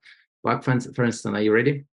that. Pak Fernsten, are you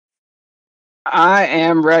ready? I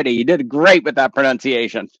am ready. You did great with that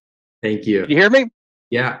pronunciation. Thank you. You hear me?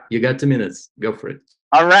 Yeah, you got 2 minutes. Go for it.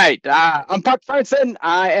 All right. I'm Puck Farson.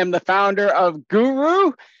 I am the founder of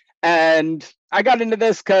Guru. And I got into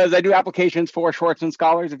this because I do applications for Schwarzman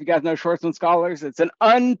Scholars. If you guys know Schwarzman Scholars, it's an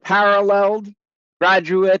unparalleled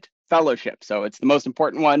graduate fellowship. So it's the most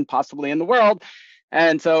important one possibly in the world.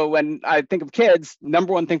 And so when I think of kids,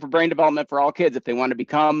 number one thing for brain development for all kids, if they want to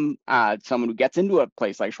become someone who gets into a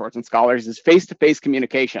place like Schwarzman Scholars, is face-to-face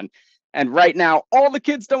communication. And right now, all the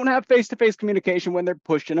kids don't have face-to-face communication when they're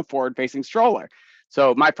pushed in a forward-facing stroller.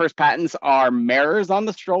 So my first patents are mirrors on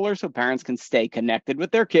the stroller so parents can stay connected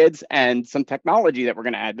with their kids, and some technology that we're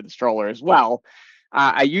going to add to the stroller as well.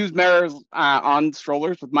 I use mirrors on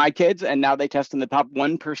strollers with my kids, and now they test in the top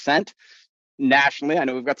 1% nationally. I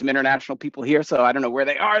know we've got some international people here, so I don't know where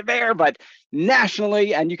they are there, but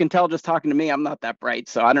nationally, and you can tell just talking to me, I'm not that bright,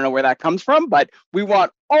 so I don't know where that comes from, but we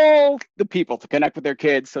want all the people to connect with their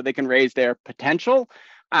kids so they can raise their potential.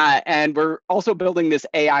 And we're also building this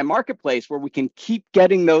AI marketplace where we can keep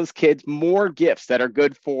getting those kids more gifts that are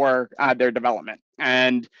good for their development.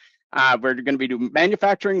 And we're going to be doing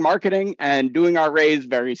manufacturing, marketing, and doing our raise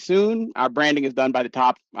very soon. Our branding is done by the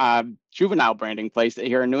top juvenile branding place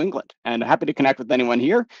here in New England. And happy to connect with anyone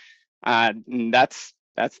here. That's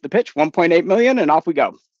the pitch, 1.8 million, and off we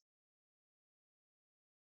go.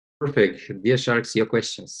 Perfect. Dear Sharks, your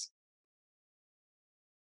questions.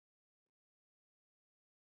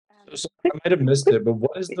 So I might have missed it, but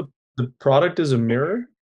what is the product is a mirror?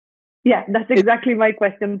 Yeah, that's exactly my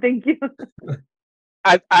question. Thank you.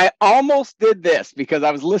 I almost did this because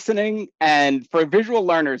I was listening, and for visual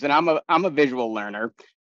learners, and I'm a visual learner,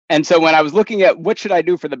 and so when I was looking at what should I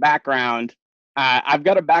do for the background, I've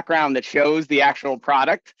got a background that shows the actual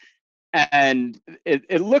product, and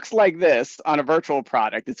it looks like this on a virtual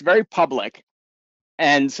product. It's very public,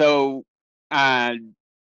 and so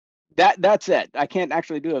that's it. I can't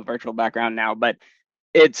actually do a virtual background now, but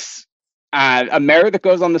it's a mirror that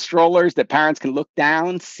goes on the strollers that parents can look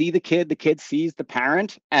down, see the kid sees the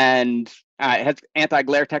parent, and it has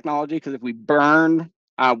anti-glare technology because if we burn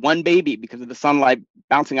one baby because of the sunlight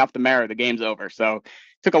bouncing off the mirror, the game's over. So it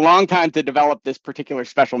took a long time to develop this particular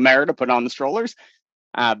special mirror to put on the strollers,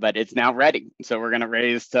 but it's now ready. So we're going to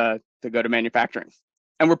raise to go to manufacturing.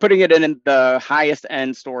 And we're putting it in the highest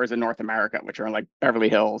end stores in North America, which are in like Beverly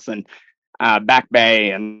Hills and Back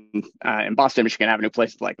Bay and in Boston, Michigan Avenue,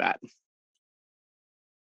 places like that.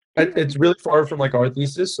 It's really far from like our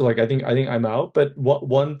thesis, so like I think I'm out. But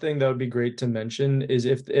one thing that would be great to mention is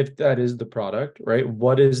if that is the product, right?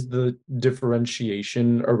 What is the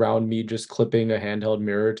differentiation around me just clipping a handheld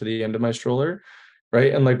mirror to the end of my stroller,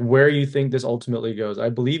 right? And like where you think this ultimately goes. I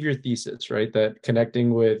believe your thesis, right? That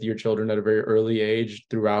connecting with your children at a very early age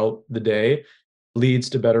throughout the day leads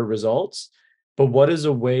to better results. But what is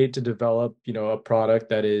a way to develop, a product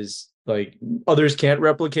that is like others can't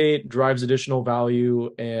replicate, drives additional value,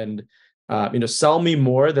 and sell me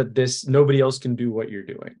more that nobody else can do what you're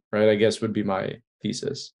doing, right? I guess would be my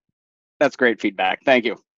thesis. That's great feedback. Thank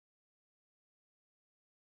you.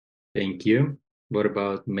 Thank you. What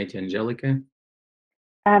about Matthew, Angelica?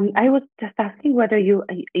 I was just asking whether you've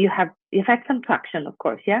had some traction, of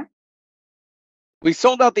course, yeah? We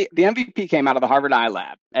sold out the MVP came out of the Harvard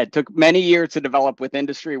iLab. It took many years to develop with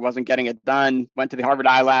industry, wasn't getting it done, went to the Harvard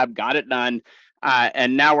iLab, got it done.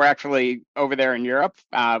 And now we're actually over there in Europe.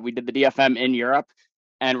 We did the DFM in Europe,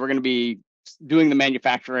 and we're going to be doing the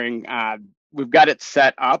manufacturing. We've got it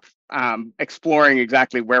set up, exploring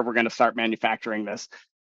exactly where we're going to start manufacturing this,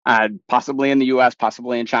 possibly in the US,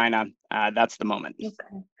 possibly in China. That's the moment.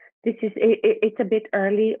 Okay. It's a bit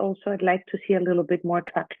early. Also, I'd like to see a little bit more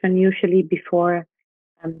traction usually before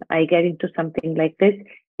I get into something like this.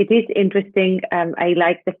 It is interesting. I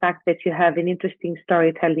like the fact that you have an interesting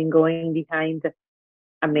storytelling going behind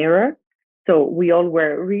a mirror. So we all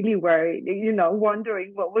were really worried,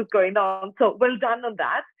 wondering what was going on. So well done on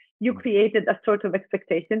that. You created a sort of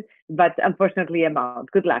expectation, but unfortunately I'm out.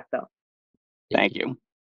 Good luck though. Thank you.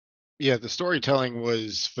 Yeah, the storytelling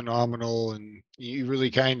was phenomenal, and you really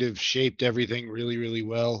kind of shaped everything really, really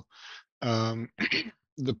well.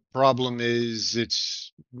 The problem is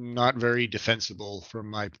it's not very defensible from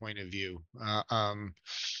my point of view.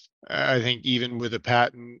 I think even with a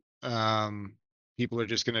patent, people are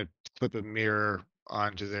just going to clip a mirror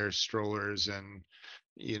onto their strollers, and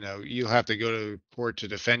you'll have to go to court to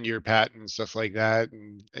defend your patent and stuff like that,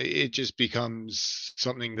 and it just becomes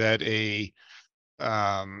something that a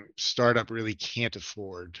startup really can't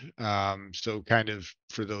afford. So kind of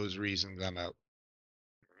for those reasons, I'm out.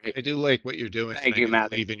 I do like what you're doing. Thank you, Matt. I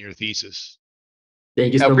believe in your thesis.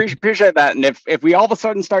 Thank you so much. Appreciate that. And if we all of a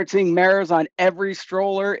sudden start seeing mirrors on every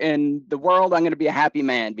stroller in the world, I'm going to be a happy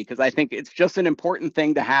man, because I think it's just an important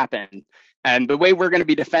thing to happen. And the way we're going to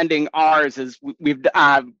be defending ours is we've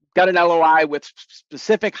got an LOI with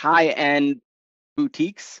specific high-end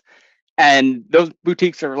boutiques, and those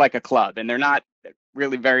boutiques are like a club, and they're not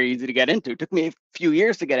really very easy to get into. It took me a few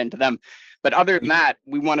years to get into them, but other than that,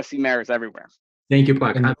 we want to see mirrors everywhere. Thank you,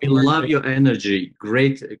 Pak. I love your energy.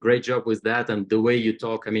 Great job with that, and the way you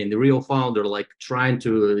talk. I mean, the real founder, like trying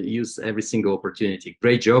to use every single opportunity.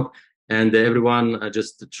 Great job, and everyone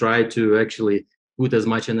just try to actually put as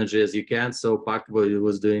much energy as you can. So Pak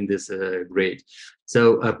was doing this great. So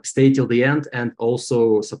stay till the end and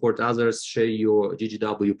also support others. Share your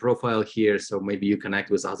GGW profile here. So maybe you connect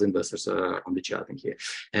with other investors on the chat in here.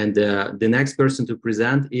 And the next person to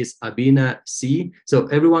present is Abina C. So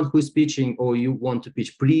everyone who's pitching or you want to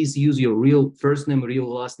pitch, please use your real first name, real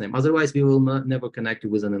last name. Otherwise, we will never connect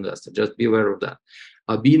you with an investor. Just be aware of that.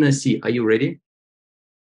 Abina C, are you ready?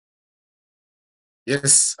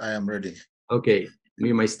 Yes, I am ready. Okay,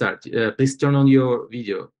 we might start. Please turn on your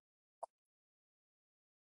video.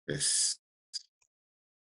 Yes.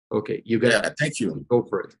 Okay, you got. Yeah, thank you. Go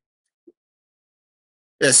for it.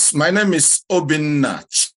 Yes, my name is Obinna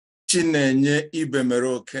Chinenye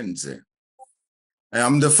Ibemero Kenze. I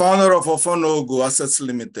am the founder of Ofonogu Assets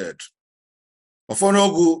Limited.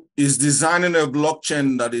 Ofonogu is designing a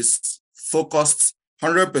blockchain that is focused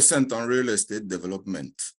 100% on real estate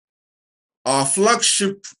development. Our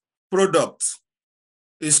flagship product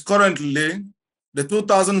is currently the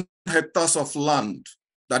 2,000 hectares of land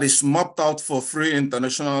that is mapped out for free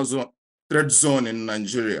international trade zone in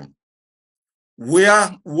Nigeria,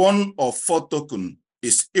 where 1 of 4 token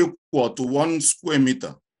is equal to 1 square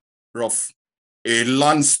meter of a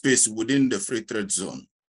land space within the free trade zone.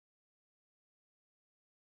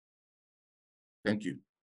 Thank you.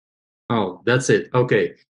 Oh, that's it.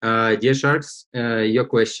 Okay. Dear Sharks, your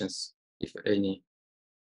questions, if any.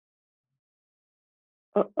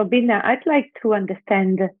 Obina, I'd like to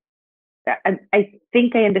understand. I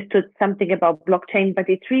think I understood something about blockchain, but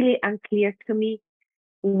it's really unclear to me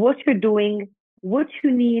what you're doing, what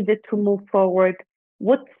you need to move forward,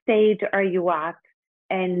 what stage are you at,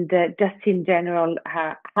 and just in general,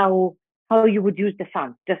 how you would use the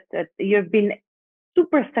funds. Just you've been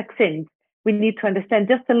super succinct. We need to understand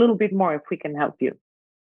just a little bit more if we can help you.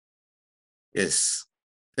 Yes,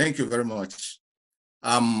 thank you very much.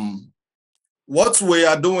 What we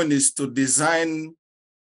are doing is to design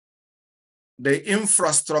the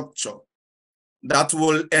infrastructure that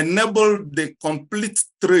will enable the complete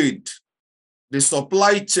trade, the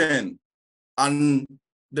supply chain, and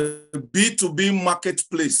the B2B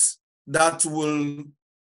marketplace that will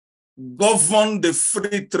govern the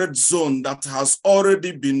free trade zone that has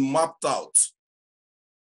already been mapped out.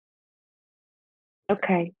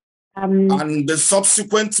 Okay. And the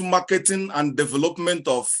subsequent marketing and development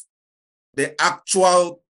of the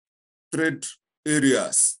actual trade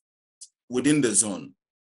areas within the zone.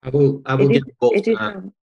 I will get involved.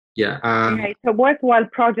 Yeah. It's a worthwhile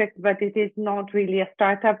project, but it is not really a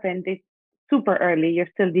startup and it's super early. You're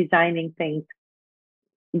still designing things.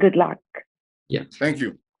 Good luck. Yeah. Thank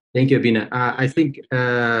you. Thank you, Abina. I think,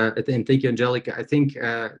 and thank you, Angelica. I think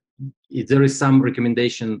if there is some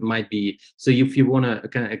recommendation might be, so if you want to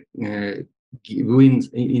kind of win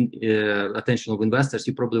attention of investors,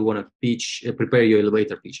 you probably want to pitch, prepare your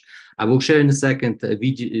elevator pitch. I will share in a second a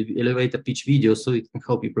video, elevator pitch video, so it can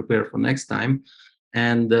help you prepare for next time.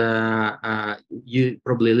 And you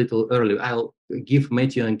probably a little early. I'll give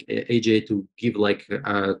Matthew and Ajey to give like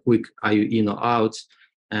a quick are you in or out,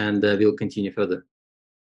 and we'll continue further.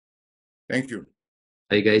 Thank you.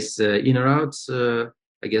 Are you guys in or out?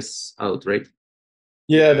 I guess out, right?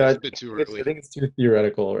 Yeah, no, it's a bit too early. I think it's too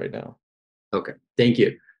theoretical right now. Okay, thank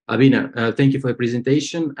you. Abina, thank you for your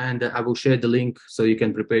presentation, and I will share the link so you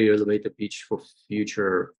can prepare your elevator pitch for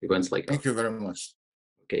future events like that. Thank you very much.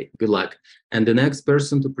 Okay, good luck. And the next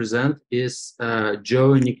person to present is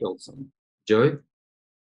Joe Nicholson. Joe,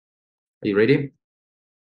 are you ready?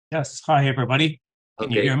 Yes. Hi, everybody.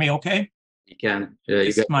 Can you hear me okay? You can.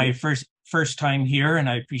 This is my first time here, and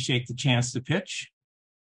I appreciate the chance to pitch.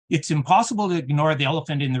 It's impossible to ignore the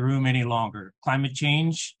elephant in the room any longer. Climate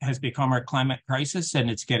change has become our climate crisis, and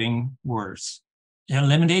it's getting worse.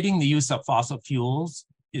 Eliminating the use of fossil fuels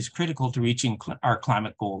is critical to reaching our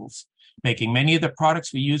climate goals, making many of the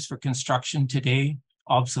products we use for construction today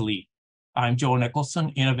obsolete. I'm Joe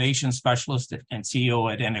Nicholson, Innovation Specialist and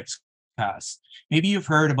CEO at NXCAS. Maybe you've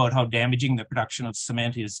heard about how damaging the production of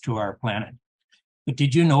cement is to our planet. But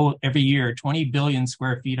did you know every year 20 billion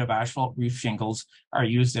square feet of asphalt roof shingles are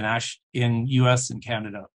used in US and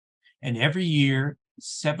Canada? And every year,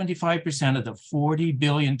 75% of the 40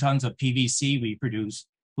 billion tons of PVC we produce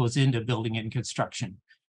goes into building and construction.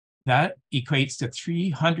 That equates to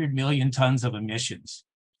 300 million tons of emissions.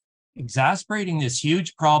 Exacerbating this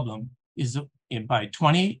huge problem is by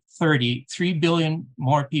 2030, 3 billion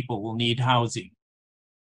more people will need housing.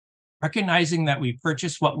 Recognizing that we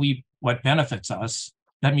purchase what benefits us,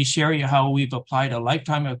 let me share you how we've applied a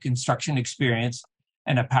lifetime of construction experience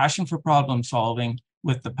and a passion for problem solving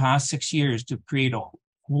with the past 6 years to create a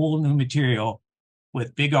whole new material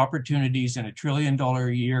with big opportunities in a $1 trillion a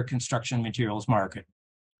year construction materials market.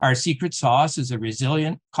 Our secret sauce is a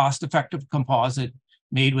resilient, cost-effective composite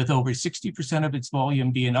made with over 60% of its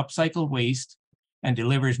volume being upcycled waste and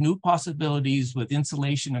delivers new possibilities with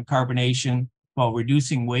insulation and carbonation while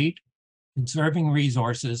reducing weight, conserving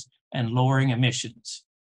resources, and lowering emissions.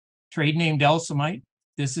 Trade named Elsamite,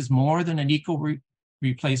 this is more than an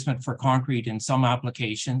replacement for concrete in some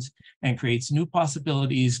applications and creates new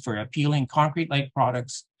possibilities for appealing concrete-like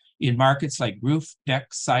products in markets like roof, deck,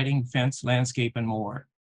 siding, fence, landscape, and more.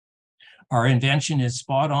 Our invention is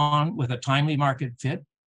spot on with a timely market fit.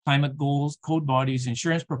 Climate goals, code bodies,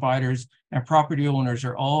 insurance providers, and property owners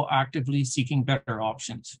are all actively seeking better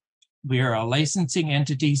options. We are a licensing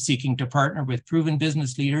entity seeking to partner with proven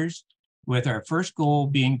business leaders, with our first goal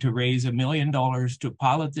being to raise $1 million to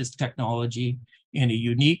pilot this technology in a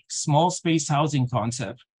unique small space housing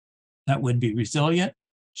concept that would be resilient,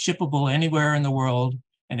 shippable anywhere in the world,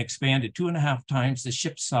 and expand to 2.5 times the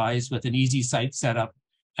ship size with an easy site setup,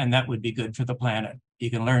 and that would be good for the planet. You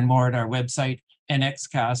can learn more at our website,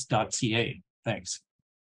 nxcast.ca. Thanks.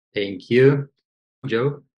 Thank you.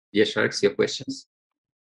 Joe, yes, Sharks, your questions.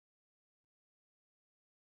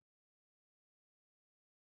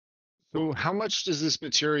 So how much does this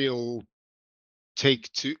material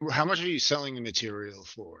how much are you selling the material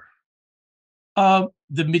for?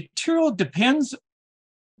 The material depends.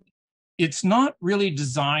 It's not really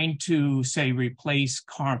designed to, say, replace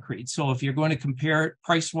concrete. So if you're going to compare it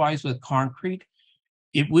price-wise with concrete,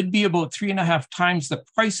 it would be about 3.5 times the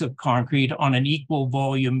price of concrete on an equal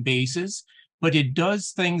volume basis, but it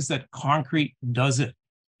does things that concrete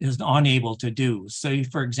is unable to do. So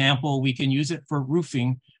for example, we can use it for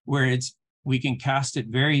roofing where we can cast it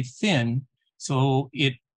very thin. So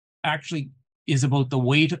it actually is about the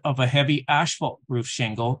weight of a heavy asphalt roof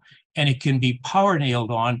shingle, and it can be power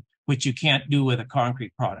nailed on, which you can't do with a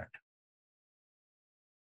concrete product.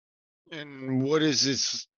 And what is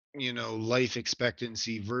its, life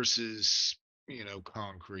expectancy versus,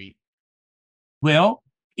 concrete? Well,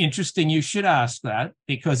 interesting you should ask that,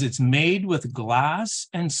 because it's made with glass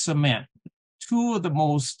and cement, two of the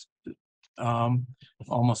most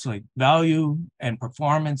almost like value and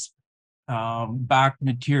performance backed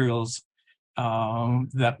materials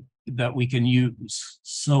that we can use.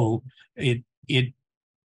 So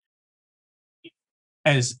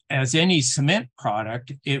as any cement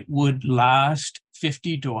product, it would last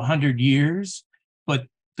 50 to 100 years, but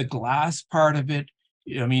the glass part of it,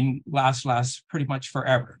 lasts pretty much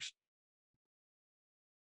forever.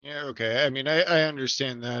 Yeah, okay. I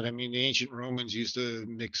understand that. The ancient Romans used to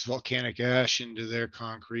mix volcanic ash into their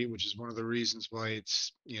concrete, which is one of the reasons why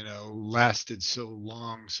it's, lasted so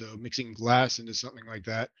long. So mixing glass into something like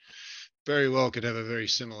that very well could have a very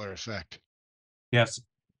similar effect. Yes.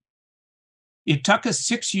 It took us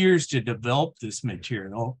 6 years to develop this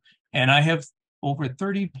material, and I have over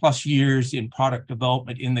 30 plus years in product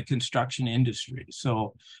development in the construction industry.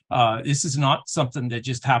 So this is not something that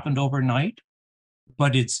just happened overnight,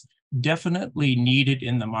 but it's definitely needed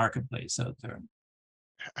in the marketplace out there.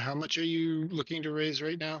 How much are you looking to raise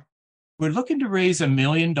right now? We're looking to raise $1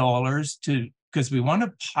 million because we want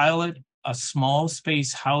to pilot a small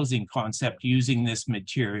space housing concept using this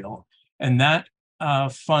material. And that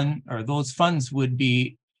those funds would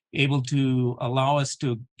be able to allow us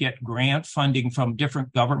to get grant funding from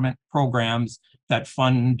different government programs that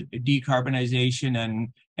fund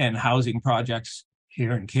decarbonization and housing projects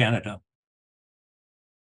here in Canada.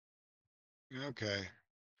 Okay.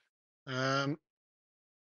 I'm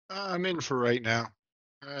in for right now.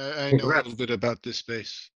 I know a little bit about this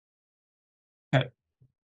space. Okay.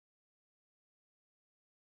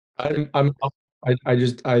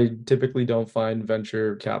 I typically don't find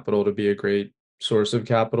venture capital to be a great source of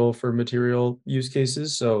capital for material use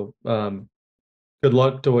cases. So good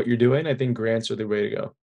luck to what you're doing. I think grants are the way to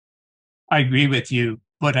go. I agree with you,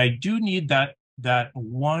 but I do need that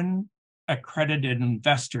one accredited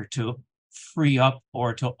investor to free up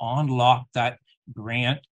or to unlock that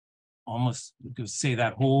grant, almost you could say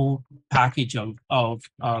that whole package of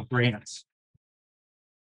grants.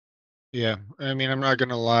 Yeah, I'm not going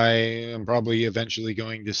to lie. I'm probably eventually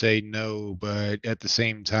going to say no, but at the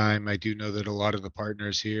same time, I do know that a lot of the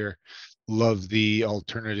partners here love the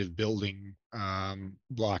alternative building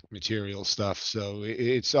block material stuff. So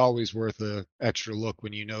it's always worth an extra look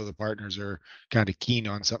when the partners are kind of keen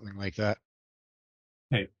on something like that.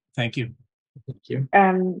 Okay, thank you. Thank you.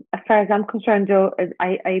 As far as I'm concerned, Joe,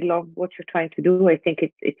 I love what you're trying to do. I think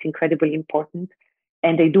it's incredibly important.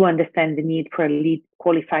 And I do understand the need for a lead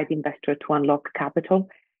qualified investor to unlock capital.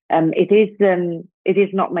 It is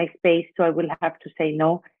not my space, so I will have to say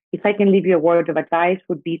no. if I can leave you a word of advice,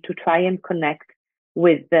 would be to try and connect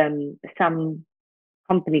with some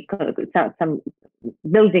company, some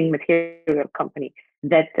building material company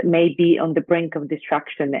that may be on the brink of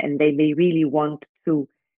destruction, and they may really want to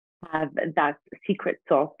have that secret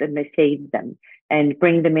sauce that may save them, and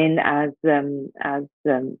bring them in as a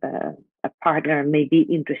partner may be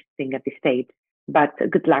interesting at this stage. But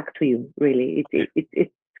good luck to you, really.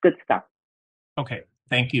 It's good stuff. Okay,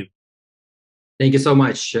 thank you. Thank you so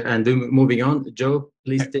much. And moving on, Joe,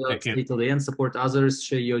 please stay till the end, support others,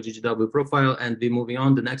 share your GGW profile, and be moving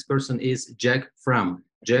on. The next person is Jack Fram.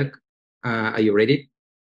 Jack, are you ready?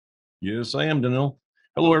 Yes, I am, Danil.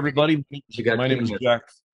 Hello, everybody. My name is Jack.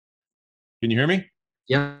 Can you hear me?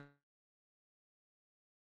 Yeah.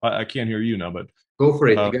 I can't hear you now, but go for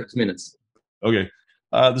it. You got 2 minutes. Okay.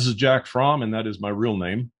 This is Jack Fromm, and that is my real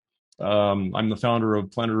name. I'm the founder of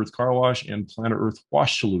Planet Earth Car Wash and Planet Earth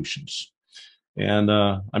Wash Solutions. And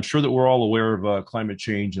I'm sure that we're all aware of climate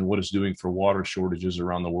change and what it's doing for water shortages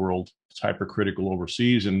around the world. It's hypercritical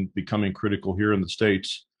overseas and becoming critical here in the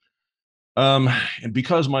States. And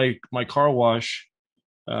because my car wash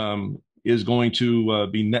is going to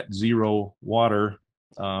be net zero water,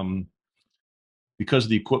 because of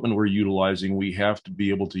the equipment we're utilizing, we have to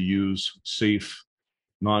be able to use safe,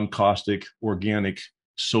 non-caustic, organic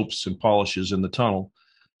soaps and polishes in the tunnel.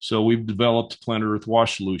 So we've developed Planet Earth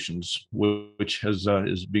Wash Solutions, which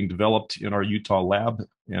is being developed in our Utah lab,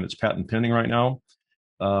 and it's patent pending right now.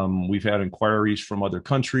 We've had inquiries from other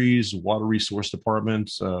countries, water resource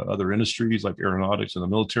departments, other industries like aeronautics and the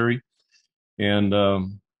military. And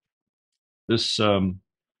this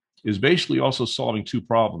is basically also solving two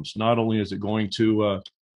problems. Not only is it going to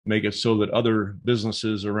make it so that other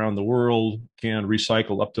businesses around the world can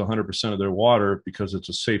recycle up to 100% of their water because it's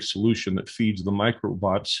a safe solution that feeds the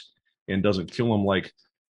microbots and doesn't kill them like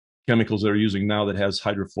chemicals they're using now that has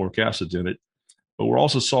hydrofluoric acids in it. But we're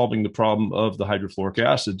also solving the problem of the hydrofluoric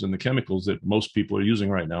acids and the chemicals that most people are using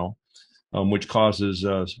right now, which causes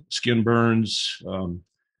skin burns,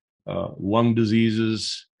 lung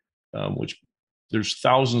diseases, which there's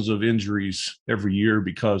thousands of injuries every year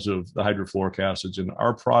because of the hydrofluoric acids, and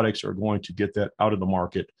our products are going to get that out of the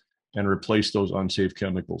market and replace those unsafe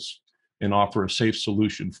chemicals and offer a safe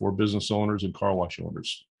solution for business owners and car wash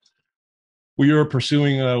owners. We are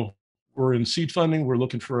pursuing, we're in seed funding. We're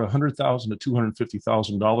looking for $100,000 to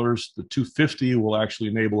 $250,000. The $250,000 will actually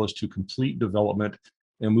enable us to complete development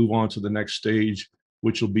and move on to the next stage,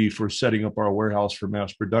 which will be for setting up our warehouse for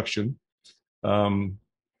mass production.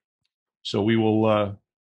 So we will,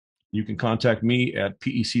 you can contact me at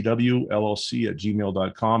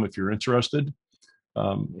pecwllc@gmail.com if you're interested.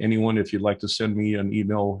 Anyone, if you'd like to send me an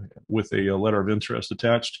email with a letter of interest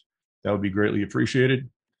attached, that would be greatly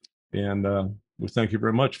appreciated. And we thank you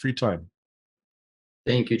very much for your time.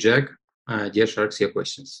 Thank you, Jack. Dear Sharks, your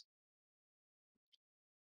questions.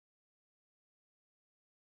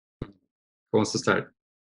 Who wants to start?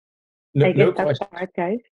 I guess I'll start,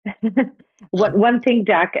 guys. One thing,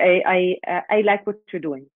 Jack, I like what you're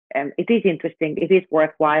doing. It is interesting. It is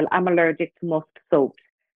worthwhile. I'm allergic to most soaps,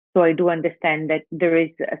 so I do understand that there is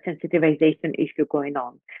a sensitization issue going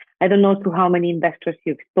on. I don't know to how many investors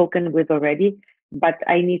you've spoken with already, but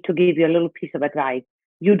I need to give you a little piece of advice.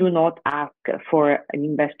 You do not ask for an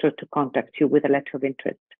investor to contact you with a letter of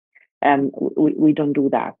interest. We don't do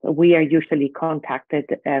that. We are usually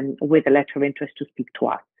contacted with a letter of interest to speak to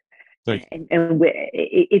us. And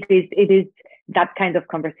it is that kind of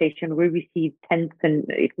conversation. We receive tens and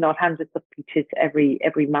if not hundreds of pitches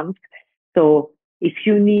every month. So if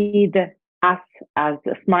you need us as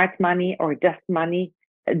smart money or just money,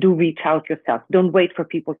 do reach out yourself. Don't wait for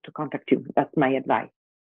people to contact you. That's my advice.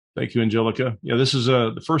 Thank you, Angelica. Yeah, this is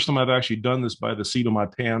the first time I've actually done this by the seat of my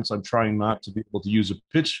pants. I'm trying not to be able to use a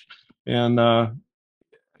pitch, and I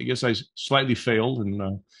guess I slightly failed.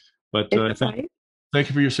 And but thank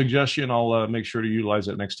you for your suggestion. I'll make sure to utilize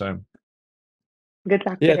it next time. Good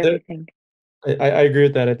luck with everything. I agree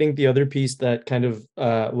with that. I think the other piece that kind of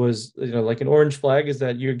was, like an orange flag is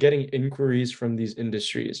that you're getting inquiries from these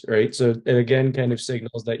industries, right? So it again kind of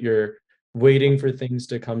signals that you're waiting for things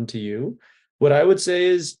to come to you. What I would say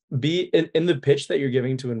is be in the pitch that you're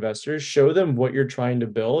giving to investors, show them what you're trying to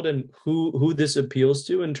build and who this appeals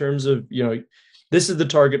to in terms of, this is the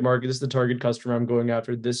target market, this is the target customer I'm going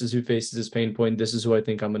after, this is who faces this pain point, this is who I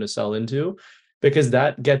think I'm going to sell into. Because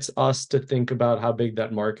that gets us to think about how big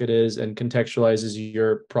that market is and contextualizes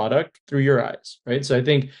your product through your eyes, right? So I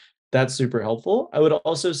think that's super helpful. I would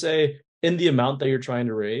also say in the amount that you're trying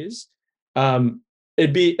to raise,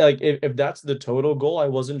 It'd be like if that's the total goal. I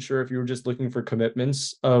wasn't sure if you were just looking for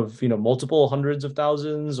commitments of, multiple hundreds of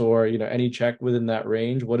thousands, or, any check within that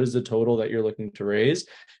range. What is the total that you're looking to raise?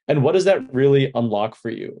 And what does that really unlock for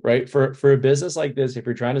you, right? For a business like this, if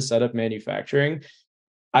you're trying to set up manufacturing,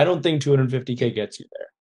 I don't think 250K gets you there,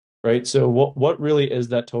 right? So what really is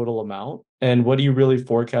that total amount? And what do you really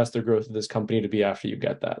forecast the growth of this company to be after you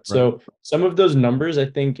get that? Right. So some of those numbers, I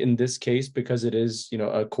think in this case, because it is,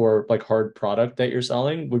 a core like hard product that you're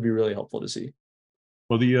selling, would be really helpful to see.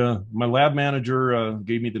 Well, my lab manager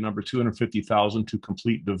gave me the number 250,000 to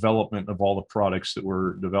complete development of all the products that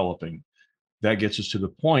we're developing. That gets us to the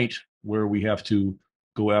point where we have to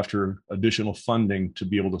go after additional funding to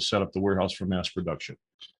be able to set up the warehouse for mass production.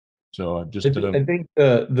 So I think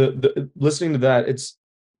the listening to that, it's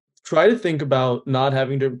try to think about not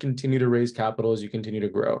having to continue to raise capital as you continue to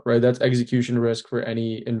grow, right? That's execution risk for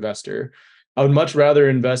any investor. I would much rather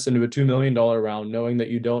invest into a $2 million round knowing that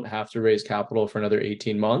you don't have to raise capital for another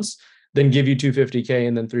 18 months than give you 250K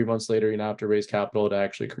and then 3 months later you now have to raise capital to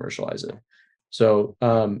actually commercialize it. So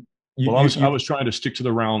I was trying to stick to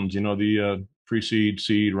the rounds, the pre-seed,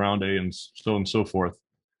 seed, round A, and so on and so forth.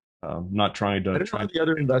 Not trying to. I don't know how the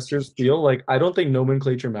other investors feel. Like, I don't think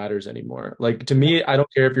nomenclature matters anymore. Like, to me, I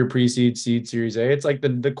don't care if you're pre-seed, seed, series A. It's like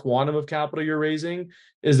the quantum of capital you're raising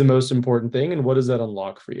is the most important thing. And what does that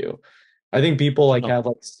unlock for you? I think people have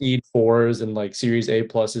like seed 4s and like series A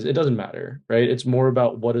pluses. It doesn't matter, right? It's more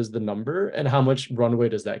about what is the number and how much runway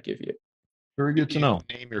does that give you. Very good to know.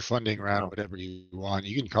 Name your funding round whatever you want.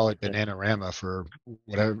 You can call it Bananarama for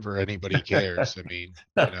whatever anybody cares. I mean,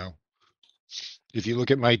 if you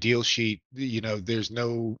look at my deal sheet, there's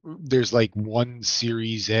like one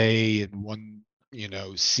series A and one,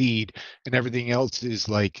 seed, and everything else is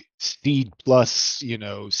like seed plus,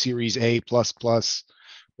 series A plus,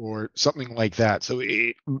 or something like that. So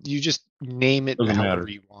you just name it however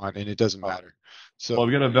you want, and it doesn't matter. So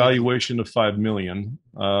we've got a valuation of 5 million.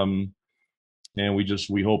 And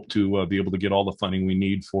we hope to be able to get all the funding we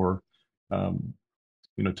need for,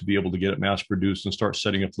 to be able to get it mass produced and start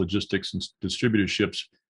setting up logistics and distributorships.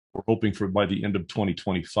 We're hoping for by the end of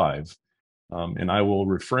 2025. And I will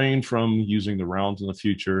refrain from using the rounds in the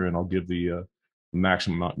future, and I'll give the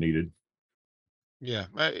maximum amount needed. Yeah,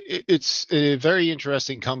 it's a very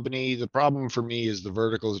interesting company. The problem for me is the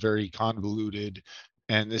vertical is very convoluted.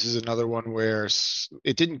 And this is another one where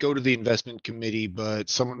it didn't go to the investment committee, but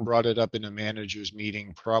someone brought it up in a manager's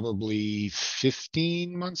meeting probably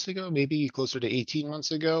 15 months ago, maybe closer to 18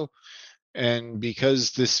 months ago. And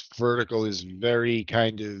because this vertical is very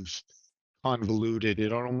kind of convoluted,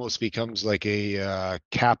 it almost becomes like a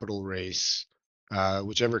capital race.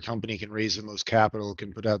 Whichever company can raise the most capital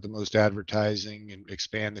can put out the most advertising and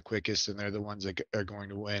expand the quickest, and they're the ones that are going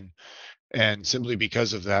to win. And simply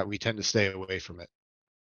because of that, we tend to stay away from it.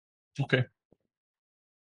 Okay.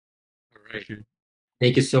 All right.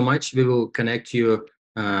 Thank you so much. We will connect you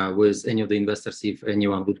with any of the investors if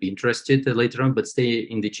anyone would be interested later on, but stay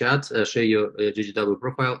in the chat, share your GGW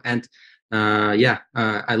profile. And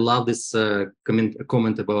I love this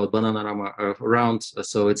comment about Bananarama round.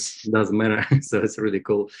 So it doesn't matter. So it's really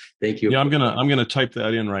cool. Thank you. Yeah, I'm gonna type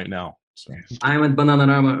that in right now. So I'm at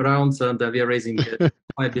Bananarama rounds, and we are raising $5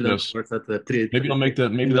 billion at the 3. Maybe I'll make that.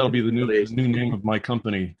 Maybe that'll be the new name of my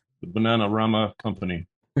company, the Bananarama Company.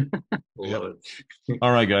 Yep.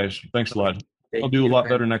 All right, guys. Thanks a lot. I'll do a lot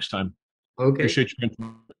better next time. Okay. Appreciate your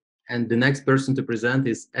input. And the next person to present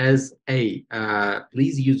is S.A.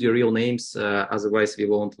 Please use your real names, otherwise we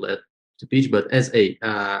won't let to pitch. But S.A.,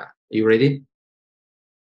 are you ready?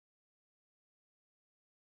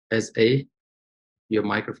 S.A., your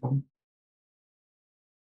microphone.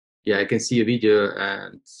 Yeah, I can see a video,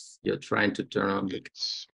 and you're trying to turn on.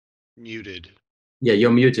 It's muted. Yeah,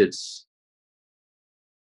 you're muted.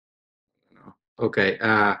 Okay.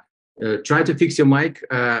 Try to fix your mic,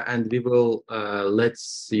 and we will let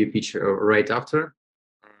you pitch right after.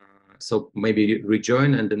 So maybe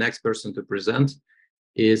rejoin, and the next person to present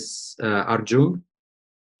is Arjun.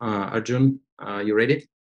 Arjun, you ready?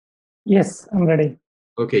 Yes, I'm ready.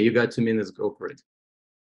 Okay, you got 2 minutes. Go for it.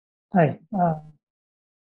 Hi,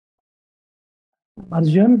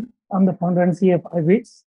 Arjun. I'm the founder and CEO of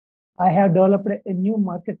iWits. I have developed a new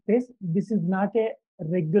marketplace. This is not a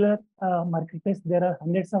regular marketplace. There are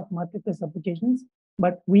hundreds of marketplace applications,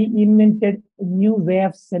 but we invented a new way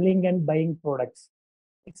of selling and buying products.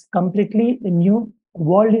 It's completely a new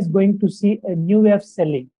world is going to see a new way of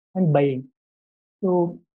selling and buying.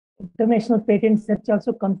 So international patent search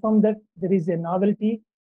also confirmed that there is a novelty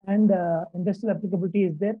and industrial applicability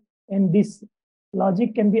is there, and this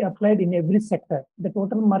logic can be applied in every sector. The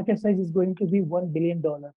total market size is going to be $1 billion.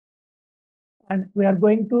 and we are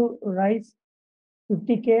going to raise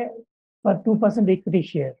 50K for 2% equity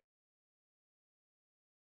share.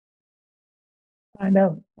 And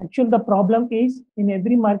actually, the problem is in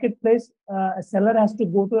every marketplace, a seller has to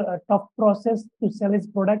go to a tough process to sell his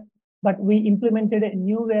product. But we implemented a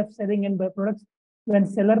new way of selling and buy products. When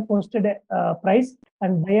seller posted a price,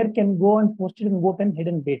 and buyer can go and post it in open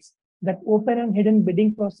hidden bids. That open and hidden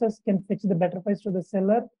bidding process can fetch the better price to the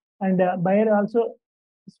seller, and buyer also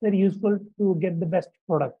is very useful to get the best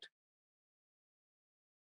product.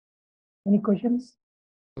 Any questions?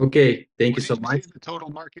 Okay, thank you so much. The total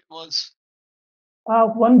market was?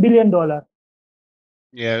 $1 billion.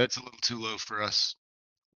 Yeah, that's a little too low for us.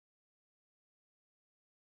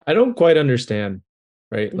 I don't quite understand,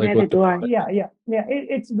 right? Like Neither do I. Yeah.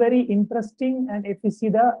 It's very interesting, and if you see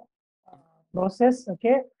the process,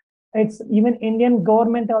 okay, it's even Indian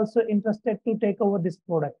government also interested to take over this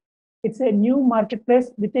product. It's a new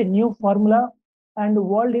marketplace with a new formula, and the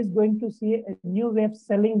world is going to see a new way of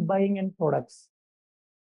selling, buying, and products.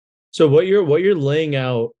 So what you're laying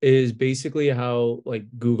out is basically how like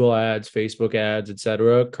Google ads, Facebook ads,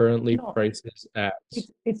 etc. currently prices ads.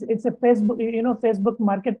 It's a Facebook, Facebook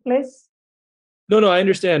marketplace. No, I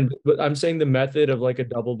understand, but I'm saying the method of like a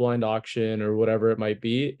double blind auction or whatever it might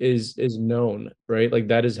be is known, right? Like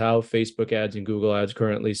that is how Facebook ads and Google ads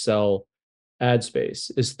currently sell ad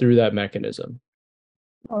space, is through that mechanism.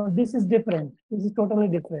 Oh, this is different. This is totally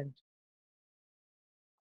different.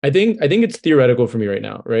 I think it's theoretical for me right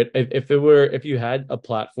now, right? If you had a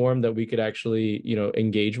platform that we could actually,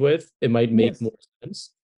 engage with, it might make more sense.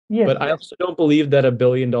 Yes. But I also don't believe that $1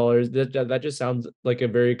 billion, that just sounds like a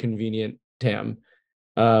very convenient TAM.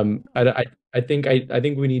 I think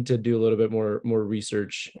we need to do a little bit more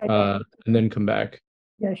research and then come back.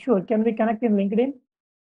 Yeah, sure. Can we connect in LinkedIn?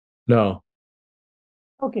 No.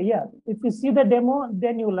 Okay, yeah. If you see the demo,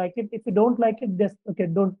 then you like it. If you don't like it, just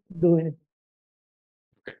don't do anything.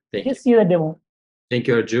 Thank Just see the demo. Thank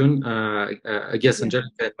you, Arjun. I guess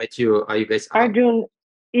Angelica and Matthew, are you guys out? Arjun,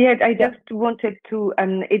 yes, I just wanted to,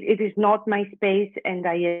 it is not my space and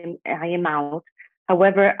I am out.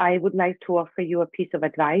 However, I would like to offer you a piece of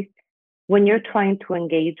advice. When you're trying to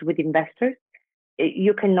engage with investors,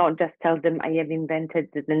 you cannot just tell them, I have invented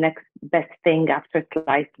the next best thing after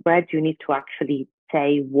sliced bread. You need to actually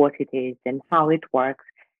say what it is and how it works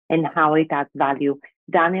and how it adds value.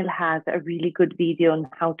 Danil has a really good video on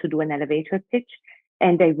how to do an elevator pitch,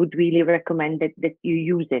 and I would really recommend that you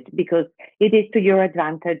use it because it is to your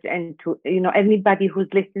advantage, and to anybody who's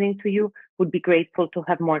listening to you would be grateful to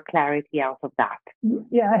have more clarity out of that.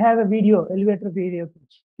 Yeah, I have a video, elevator video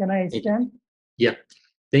pitch. Can I stand? Yeah.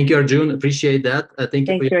 Thank you, Arjun. Appreciate that. Thank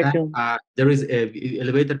you for your Arjun. time. There is an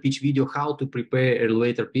elevator pitch video, how to prepare an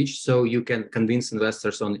elevator pitch so you can convince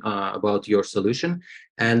investors on about your solution.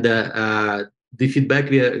 And the feedback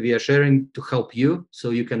we are sharing to help you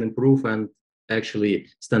so you can improve and actually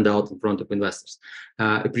stand out in front of investors.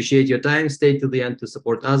 Appreciate your time. Stay to the end to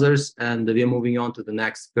support others. And we are moving on to the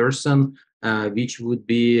next person, which would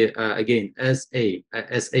be, again, SA.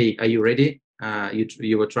 SA, are you ready?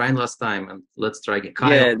 You were trying last time, and let's try again.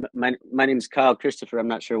 Kyle. Yeah, my name is Kyle Christopher. I'm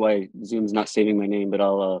not sure why Zoom's not saving my name, but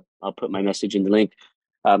I'll put my message in the link.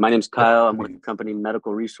 My name's Kyle. I'm with the company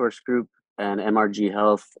Medical Resource Group, and MRG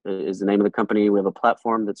Health is the name of the company. We have a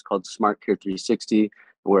platform that's called Smart Care 360.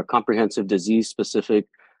 We're a comprehensive disease-specific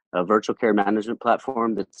virtual care management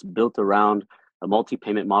platform that's built around a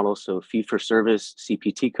multi-payment model, so fee-for-service,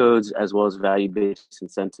 CPT codes, as well as value-based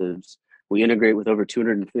incentives. We integrate with over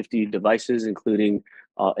 250 devices, including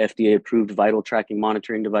FDA-approved vital tracking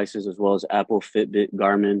monitoring devices, as well as Apple, Fitbit,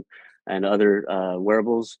 Garmin, and other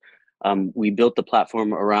wearables. We built the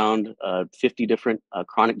platform around 50 different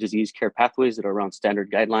chronic disease care pathways that are around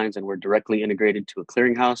standard guidelines, and we're directly integrated to a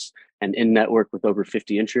clearinghouse and in network with over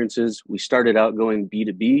 50 insurances. We started out going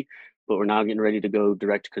B2B, but we're now getting ready to go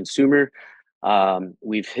direct to consumer.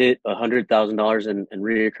 We've hit $100,000 in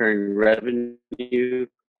recurring revenue.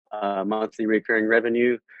 Monthly recurring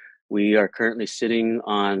revenue. We are currently sitting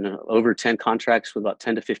on over 10 contracts with about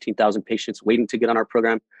 10 to 15,000 patients waiting to get on our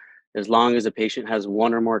program. As long as a patient has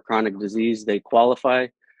one or more chronic disease, they qualify.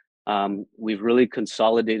 We've really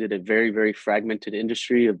consolidated a very, very fragmented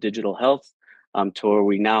industry of digital health to where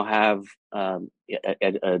we now have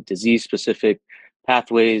a disease-specific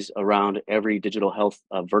pathways around every digital health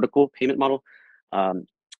vertical payment model.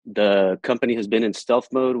 The company has been in stealth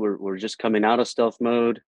mode. We're just coming out of stealth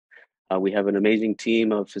mode. We have an amazing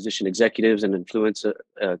team of physician executives and influencer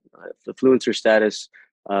status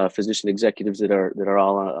physician executives that are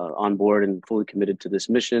all on board and fully committed to this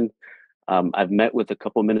mission. I've met with a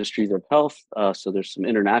couple ministries of health, so there's some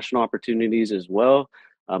international opportunities as well.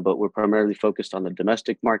 but we're primarily focused on the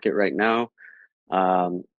domestic market right now.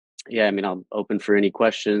 Yeah, I mean, I'm open for any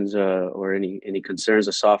questions or any concerns.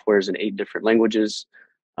 The software is in 8 different languages,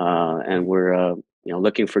 and we're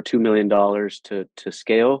looking for $2 million to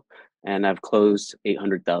scale, and I've closed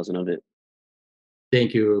 800,000 of it.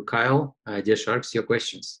 Thank you, Kyle. Dear Sharks, your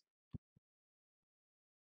questions.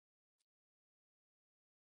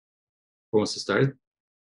 Who wants to start?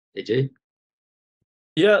 Ajey?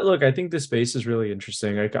 Yeah, look, I think this space is really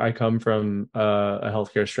interesting. I come from a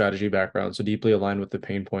healthcare strategy background, so deeply aligned with the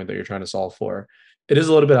pain point that you're trying to solve for. It is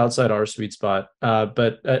a little bit outside our sweet spot,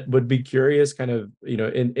 but would be curious kind of,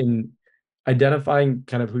 in identifying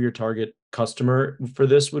kind of who your target customer for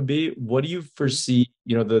this would be. What do you foresee,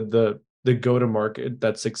 the go-to-market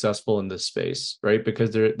that's successful in this space, right?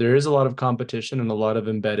 Because there is a lot of competition and a lot of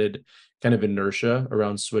embedded kind of inertia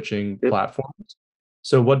around switching platforms.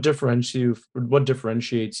 So what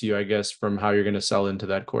differentiates you, I guess, from how you're going to sell into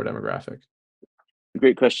that core demographic?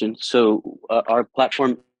 Great question. So our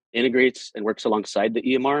platform integrates and works alongside the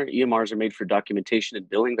EMR. EMRs are made for documentation and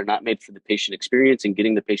billing. They're not made for the patient experience and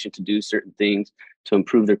getting the patient to do certain things to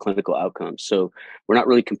improve their clinical outcomes. So we're not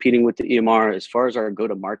really competing with the EMR. As far as our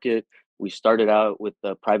go-to-market, we started out with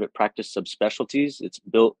the private practice subspecialties. It's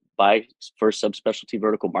built for subspecialty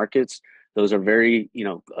vertical markets. Those are very,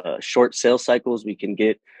 short sales cycles. We can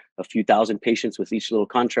get a few thousand patients with each little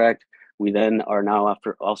contract. We then are now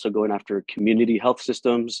also going after community health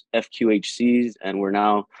systems, FQHCs, and we're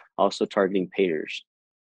now also targeting payers.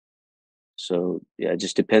 So yeah, it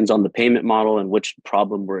just depends on the payment model and which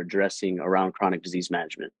problem we're addressing around chronic disease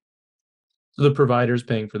management. So the provider's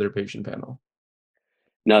paying for their patient panel?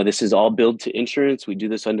 No, this is all billed to insurance. We do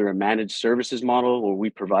this under a managed services model where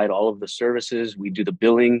we provide all of the services. We do the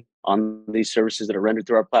billing on these services that are rendered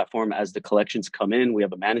through our platform. As the collections come in, we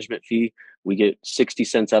have a management fee. We get 60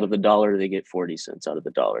 cents out of the dollar. They get 40 cents out of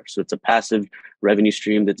the dollar. So it's a passive revenue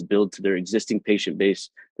stream that's billed to their existing patient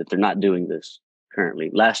base that they're not doing this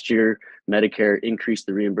currently. Last year, Medicare increased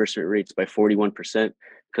the reimbursement rates by 41%.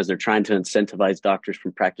 Because they're trying to incentivize doctors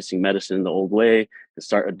from practicing medicine the old way and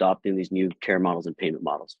start adopting these new care models and payment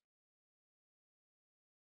models.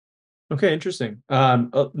 Okay, interesting.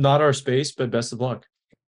 Not our space, but best of luck.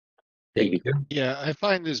 Thank you. Yeah, I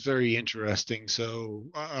find this very interesting, so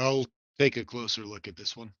I'll take a closer look at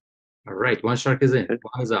this one. All right, one shark is in,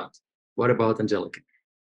 one is out. What about Angelica?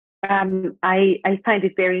 I find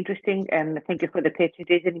it very interesting, and thank you for the pitch. It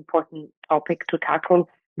is an important topic to tackle,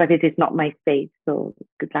 but it is not my space. So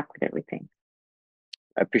good luck with everything.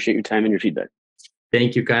 I appreciate your time and your feedback.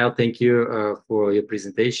 Thank you, Kyle. Thank you for your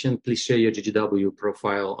presentation. Please share your GGW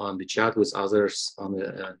profile on the chat with others on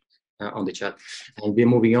the chat. And we're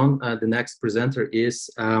moving on. The next presenter is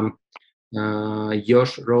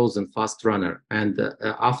Josh Rosen, Fast Runner. And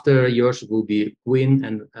after Josh will be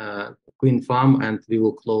Queen Farm, and we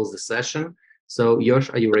will close the session. So Josh,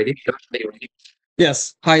 are you ready?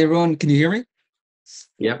 Yes. Hi, everyone. Can you hear me?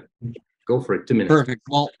 Yep. Go for it. 2 minutes. Perfect.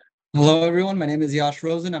 Well, hello, everyone. My name is Josh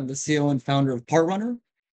Rosen. I'm the CEO and founder of PartRunner.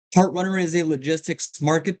 PartRunner is a logistics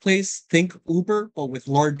marketplace. Think Uber, but with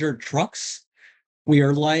larger trucks. We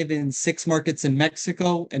are live in 6 markets in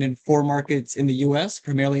Mexico and in 4 markets in the US,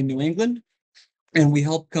 primarily in New England. And we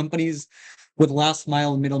help companies with last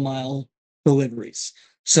mile and middle mile deliveries.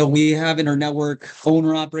 So we have in our network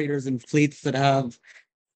owner operators and fleets that have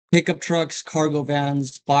pickup trucks, cargo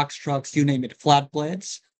vans, box trucks, you name it,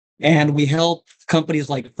 flatbeds. And we help companies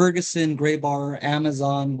like Ferguson, Graybar,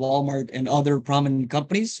 Amazon, Walmart, and other prominent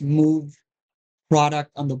companies move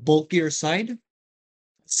product on the bulkier side,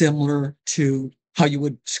 similar to how you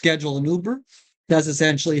would schedule an Uber. That's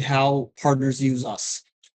essentially how partners use us.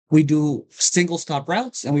 We do single stop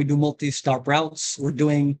routes and we do multi-stop routes. We're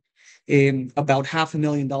doing about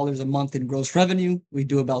 $500,000 a month in gross revenue. We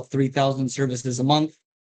do about 3,000 services a month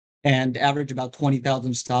and average about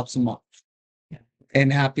 20,000 stops a month.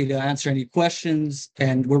 And happy to answer any questions.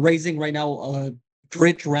 And we're raising right now a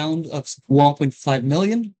bridge round of 1.5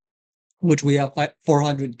 million, which we have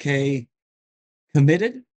 400K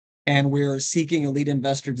committed. And we're seeking a lead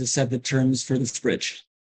investor to set the terms for this bridge.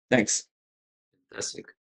 Thanks. Fantastic.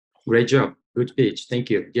 Great job. Good pitch.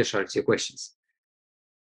 Thank you. Yes, Sharks, your questions.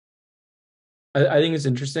 I think it's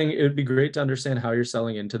interesting. It would be great to understand how you're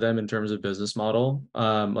selling into them in terms of business model,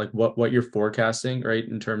 like what you're forecasting, right?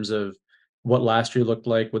 In terms of what last year looked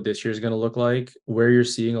like, what this year is going to look like, where you're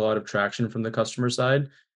seeing a lot of traction from the customer side.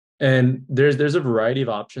 And there's a variety of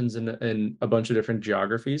options in a bunch of different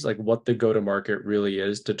geographies, like what the go-to-market really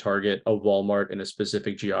is to target a Walmart in a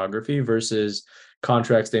specific geography versus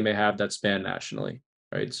contracts they may have that span nationally,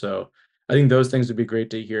 right? So I think those things would be great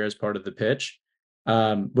to hear as part of the pitch.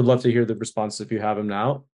 Would love to hear the responses if you have them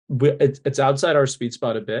now. It's outside our sweet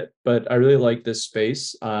spot a bit, but I really like this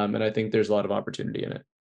space, and I think there's a lot of opportunity in it.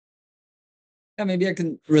 Yeah, maybe I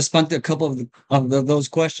can respond to a couple of those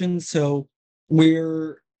questions. So we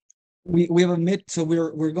have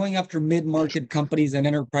we're going after mid-market companies and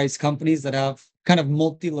enterprise companies that have kind of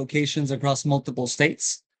multi-locations across multiple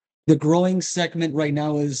states. The growing segment right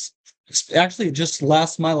now is actually just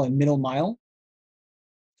last mile and middle mile.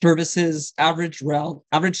 Services average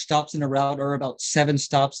stops in a route are about 7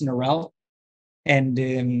 stops in a route.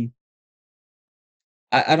 And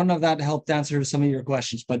I don't know if that helped answer some of your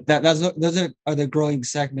questions, but those are the growing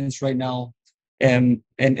segments right now, and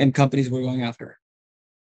companies we're going after.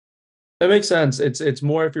 That makes sense. It's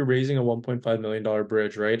more if you're raising a $1.5 million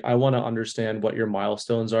bridge, right? I want to understand what your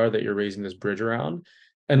milestones are that you're raising this bridge around.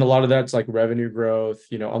 And a lot of that's like revenue growth,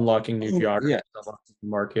 unlocking new geographies, unlocking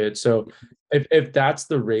market. So if that's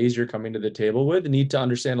the raise you're coming to the table with, you need to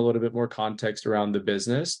understand a little bit more context around the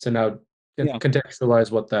business to now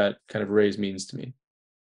contextualize what that kind of raise means to me.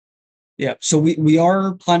 Yeah. So we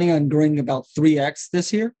are planning on growing about 3x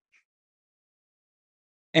this year.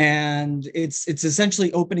 And it's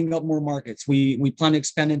essentially opening up more markets. We plan to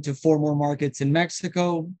expand into 4 more markets in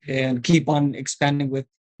Mexico and keep on expanding with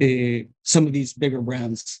some of these bigger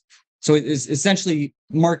brands. So it is essentially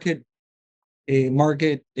market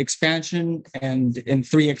expansion and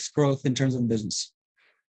 3x growth in terms of business.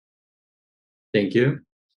 Thank you.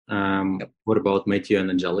 What about Matthew and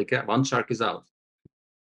Angelica? One shark is out.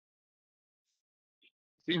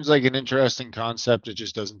 Seems like an interesting concept. It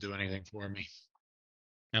just doesn't do anything for me.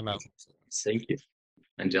 I'm out. Thank you,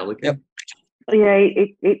 Angelica. Yep. Yeah,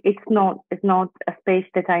 it's not a space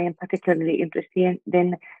that I am particularly interested in.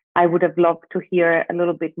 Then I would have loved to hear a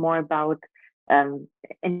little bit more about an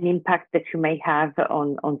impact that you may have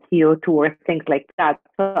on CO2 or things like that.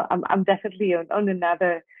 So I'm definitely on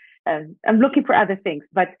another. I'm looking for other things,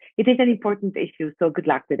 but it is an important issue. So good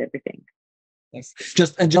luck with everything. Thanks.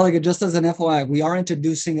 Just Angelica, just as an FYI, we are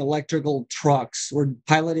introducing electrical trucks. We're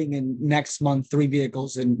piloting in next month 3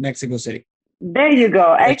 vehicles in Mexico City. There you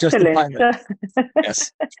go. Excellent.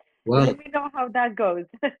 Yes. Well, let me know how that goes.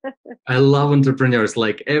 I love entrepreneurs,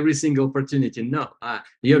 like every single opportunity. No, I'm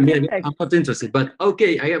not interested, but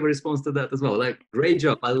okay, I have a response to that as well. Like, great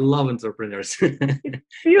job. I love entrepreneurs.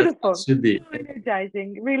 Beautiful. Should be. So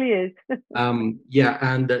energizing. It really is. Yeah,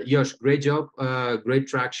 and Josh, great job. Great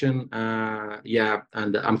traction. Yeah,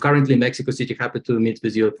 and I'm currently in Mexico City. Happy to meet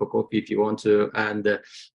with you for coffee if you want to. And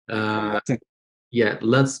yeah,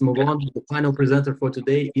 let's move on. The final presenter for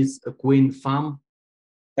today is Queen Pham.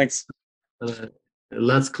 Thanks.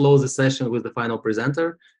 Let's close the session with the final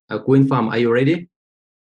presenter. Queen Pham, are you ready?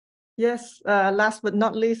 Yes. Last but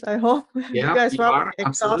not least, I hope Yeah, you guys you are are.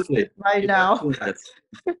 exhausted Absolutely. right now.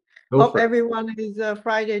 Hope everyone is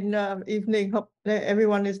Friday evening. Hope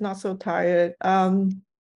everyone is not so tired.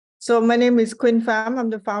 So my name is Queen Pham. I'm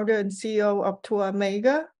the founder and CEO of Tour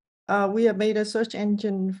Mega. We have made a search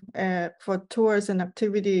engine for tours and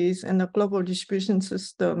activities and a global distribution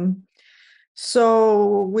system.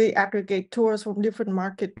 So we aggregate tours from different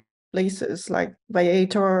marketplaces like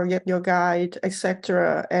Viator, Get Your Guide,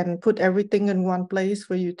 etc., and put everything in one place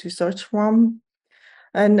for you to search from.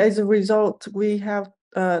 And as a result, we have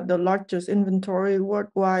the largest inventory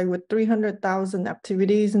worldwide with 300,000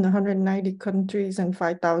 activities in 190 countries and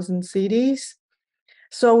 5,000 cities.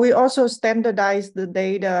 So we also standardized the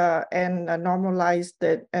data and normalized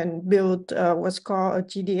it and built what's called a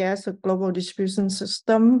GDS, a global distribution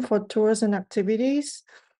system for tours and activities.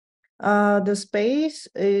 The space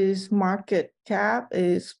is market cap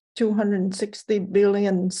is 260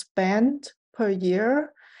 billion spent per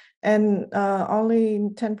year, and only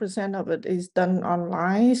 10% of it is done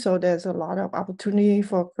online. So there's a lot of opportunity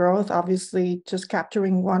for growth. Obviously, just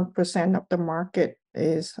capturing 1% of the market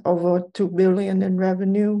is over 2 billion in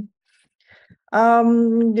revenue.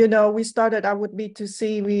 We started out with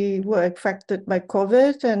B2C. We were affected by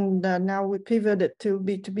COVID, and now we pivoted to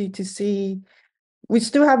B2B2C. We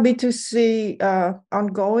still have B2C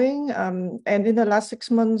ongoing, and in the last 6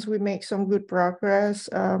 months, we made some good progress.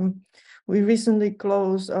 We recently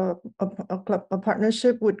closed a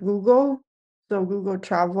partnership with Google. So Google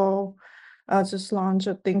Travel just launched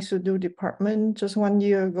a Things to Do department just 1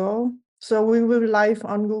 year ago. So we will live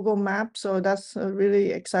on Google Maps. So that's a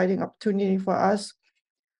really exciting opportunity for us.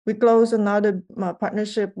 We closed another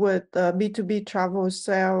partnership with B2B Travel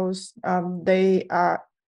Sales. They are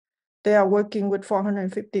working with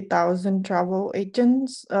 450,000 travel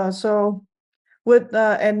agents. And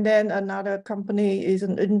then another company is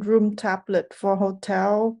an in-room tablet for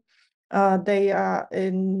hotel. They are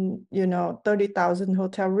in, 30,000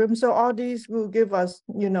 hotel rooms. So all these will give us,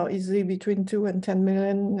 easily between 2 and 10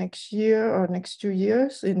 million next year or next 2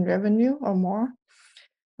 years in revenue or more.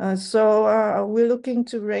 So we're looking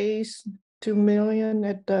to raise 2 million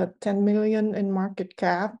at 10 million in market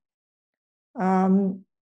cap. That's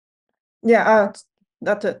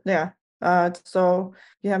it. Yeah. So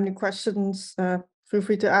if you have any questions, feel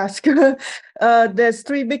free to ask. There's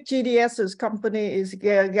 3 big GDSs. Company is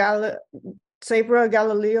Sabre,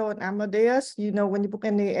 Galileo, and Amadeus. When you book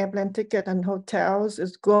any airplane ticket and hotels,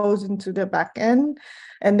 it goes into the back end.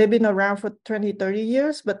 And they've been around for 20, 30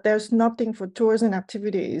 years, but there's nothing for tours and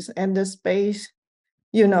activities. And the space,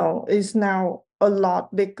 is now a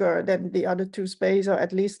lot bigger than the other 2 spaces, or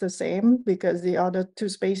at least the same, because the other 2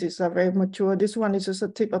 spaces are very mature. This one is just a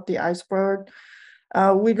tip of the iceberg.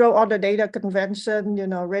 We wrote all the data convention,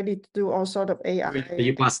 ready to do all sort of AI.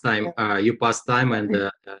 You passed time. You passed time,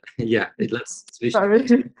 and yeah, let's switch. Sorry.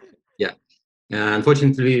 Yeah.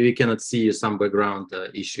 Unfortunately, we cannot see some background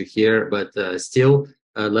issue here, but still,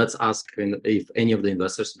 let's ask if any of the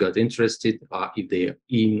investors got interested, if they're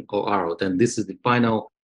in or out. And this is the final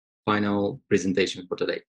presentation for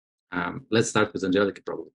today. Let's start with Angelica,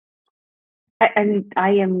 probably. And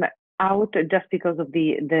I am out just because of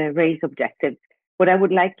the raise objectives. What I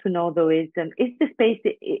would like to know, though, is the space,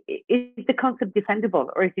 is the concept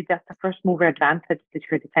defendable, or is it just a first mover advantage that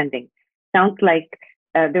you're defending? Sounds like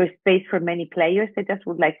there is space for many players. I just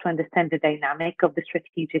would like to understand the dynamic of the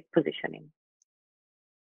strategic positioning.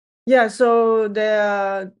 Yeah, so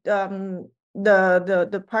the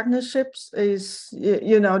partnerships is,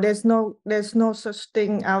 there's no such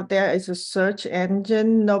thing out there as a search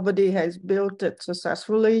engine. Nobody has built it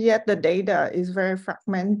successfully yet. The data is very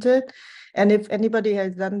fragmented, and if anybody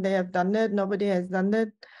has done, they have done it. Nobody has done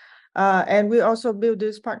it. And we also build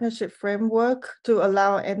this partnership framework to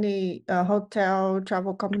allow any hotel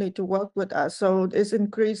travel company to work with us. So it's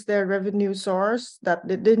increased their revenue source that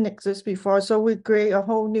they didn't exist before. So we create a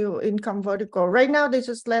whole new income vertical. Right now, they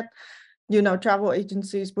just let, travel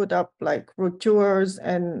agencies put up like brochures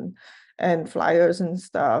and flyers and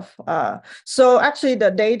stuff. So actually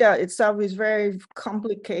the data itself is very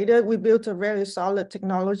complicated. We built a very solid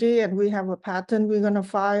technology, and we have a patent we're going to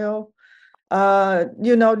file.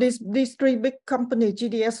 These 3 big companies,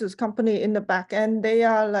 GDSs company in the back end, they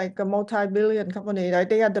are like a multi-billion company. Like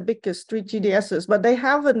they are the biggest 3 GDSs, but they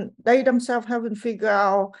themselves haven't figured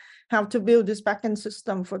out how to build this backend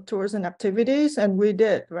system for tours and activities, and we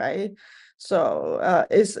did, right? So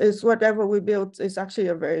it's whatever we built is actually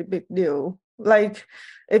a very big deal. Like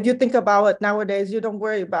if you think about it nowadays, you don't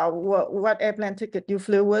worry about what airplane ticket you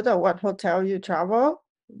flew with or what hotel you travel,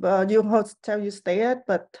 but your hotel you stay at,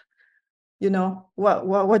 but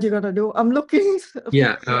what you're gonna do? I'm looking.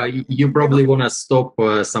 Yeah, you probably want to stop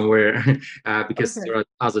somewhere because there are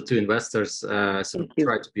other 2 investors. So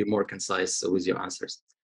try to be more concise with your answers.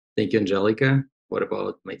 Thank you, Angelica. What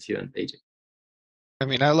about Matthew and Ajey? I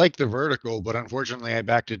mean, I like the vertical, but unfortunately I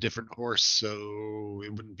backed a different horse, so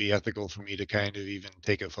it wouldn't be ethical for me to kind of even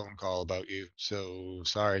take a phone call about you. So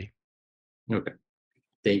sorry. Okay.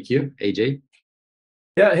 Thank you. Ajey?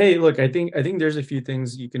 Yeah, hey, look, I think there's a few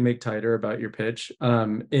things you can make tighter about your pitch.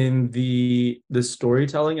 In the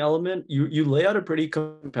storytelling element, you lay out a pretty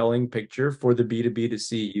compelling picture for the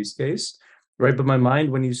B2B2C use case, right? But my mind,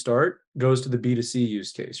 when you start, goes to the B2C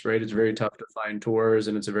use case, right? It's very tough to find tours,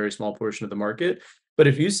 and it's a very small portion of the market. But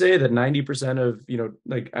if you say that 90% of,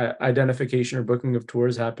 identification or booking of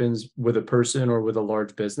tours happens with a person or with a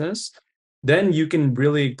large business, then you can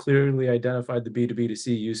really clearly identify the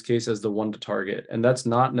B2B2C use case as the one to target. And that's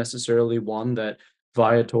not necessarily one that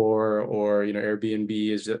Viator or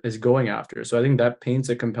Airbnb is going after. So I think that paints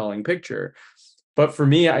a compelling picture. But for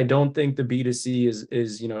me, I don't think the B2C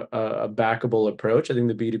is a backable approach. I think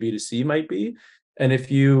the B2B2C might be. And if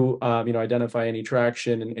you identify any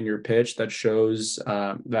traction in your pitch that shows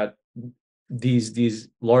that these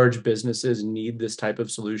large businesses need this type of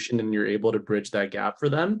solution, and you're able to bridge that gap for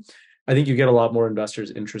them, I think you get a lot more investors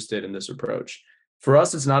interested in this approach. For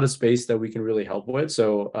us, it's not a space that we can really help with.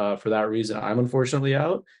 So for that reason, I'm unfortunately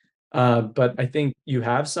out. But I think you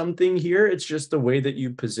have something here. It's just the way that you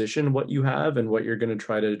position what you have and what you're going to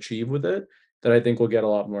try to achieve with it that I think will get a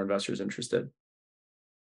lot more investors interested.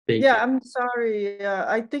 Yeah, I'm sorry.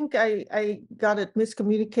 I think I got it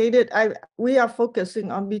miscommunicated. We are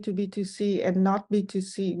focusing on B2B2C and not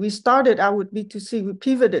B2C. We started out with B2C. We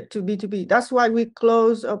pivoted to B2B. That's why we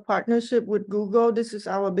closed a partnership with Google. This is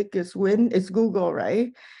our biggest win. It's Google,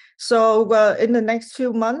 right? So in the next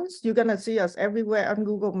few months, you're going to see us everywhere on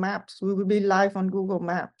Google Maps. We will be live on Google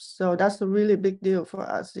Maps. So that's a really big deal for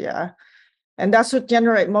us. Yeah. And that should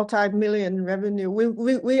generate multi-million revenue.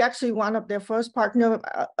 We actually one of their first partner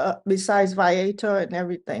besides Viator and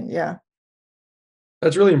everything. Yeah.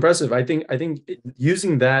 That's really impressive. I think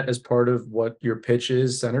using that as part of what your pitch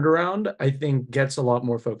is centered around, I think gets a lot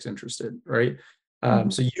more folks interested, right?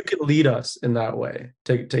 So you can lead us in that way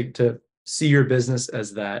to see your business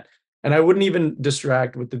as that. And I wouldn't even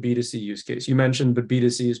distract with the B2C use case. You mentioned, but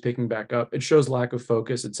B2C is picking back up. It shows lack of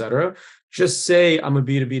focus, et cetera. Just say I'm a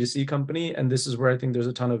B2B2C company, and this is where I think there's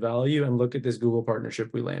a ton of value, and look at this Google partnership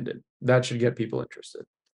we landed. That should get people interested.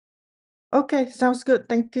 Okay, sounds good.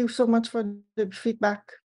 Thank you so much for the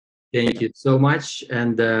feedback. Thank you so much.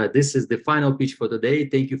 And this is the final pitch for today.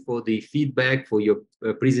 Thank you for the feedback, for your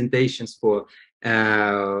presentations, for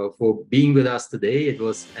being with us today. It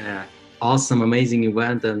was awesome, amazing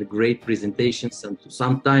event and great presentations. And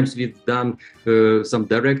sometimes we've done some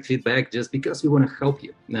direct feedback just because we want to help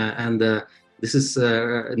you. This is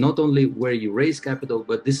not only where you raise capital,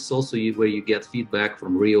 but this is also where you get feedback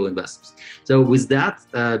from real investors. So with that,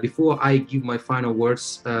 before I give my final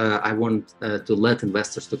words, I want to let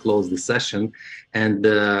investors to close the session. And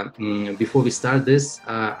before we start this,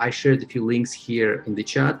 I shared a few links here in the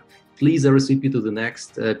chat. Please RSVP to the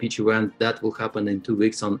next pitch event that will happen in 2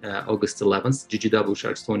 weeks on August 11th, GGW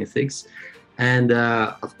Sharks 26. And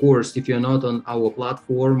of course, if you're not on our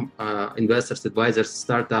platform, investors, advisors,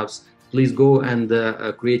 startups, please go and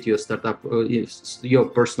create your startup, your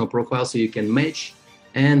personal profile so you can match.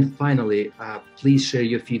 And finally, please share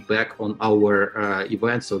your feedback on our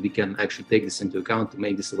event so we can actually take this into account to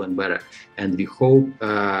make this event better. And we hope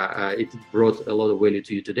it brought a lot of value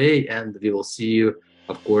to you today, and we will see you,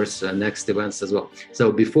 of course, next events as well.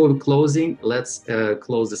 So before closing, let's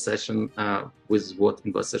close the session with what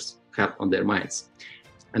investors have on their minds.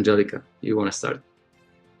 Angelica, you want to start?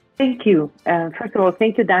 Thank you. First of all,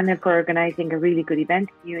 thank you, Daniel, for organizing a really good event.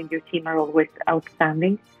 You and your team are always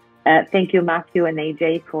outstanding. Thank you, Matthew and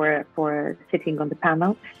Ajey, for sitting on the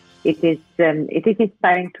panel. It is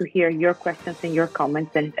inspiring to hear your questions and your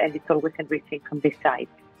comments, and it's always enriching from this side.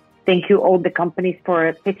 Thank you, all the companies,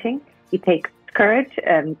 for pitching. It takes courage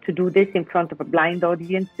to do this in front of a blind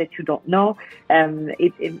audience that you don't know.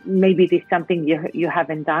 Maybe it is something you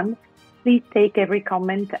haven't done. Please take every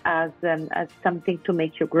comment as something to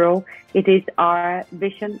make you grow. It is our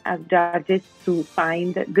vision as judges to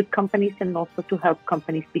find good companies and also to help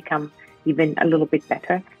companies become even a little bit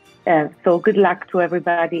better. So good luck to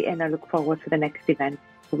everybody, and I look forward to the next event,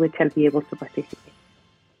 which I'll be able to participate.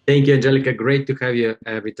 Thank you, Angelica. Great to have you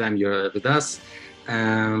every time you're with us.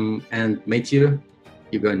 And Matthew,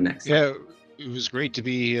 you're going next. Yeah, it was great to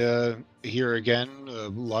be here again. A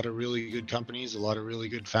lot of really good companies, a lot of really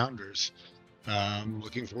good founders.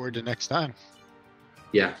 Looking forward to next time.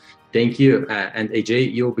 Yeah, thank you. And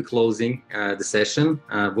Ajey, you'll be closing the session.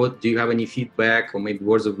 What do you have any feedback or maybe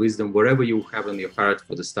words of wisdom, whatever you have on your heart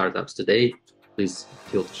for the startups today? Please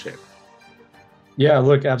feel to share. Yeah,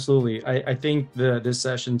 look, absolutely. I think this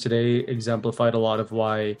session today exemplified a lot of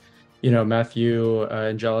why, Matthew,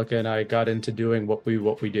 Angelica, and I got into doing what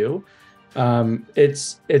we do.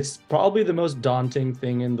 It's probably the most daunting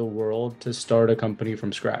thing in the world to start a company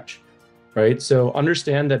from scratch, right? So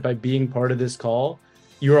understand that by being part of this call,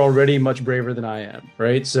 you're already much braver than I am,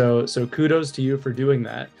 right? So kudos to you for doing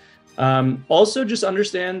that. Also, just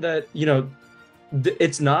understand that,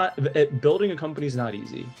 building a company is not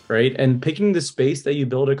easy, right? And picking the space that you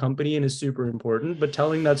build a company in is super important, but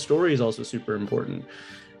telling that story is also super important.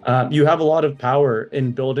 You have a lot of power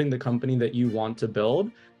in building the company that you want to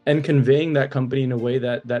build and conveying that company in a way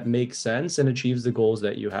that makes sense and achieves the goals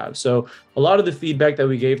that you have. So a lot of the feedback that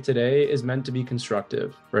we gave today is meant to be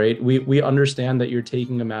constructive, right? We understand that you're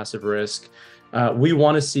taking a massive risk. We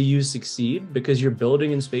want to see you succeed because you're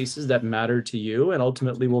building in spaces that matter to you and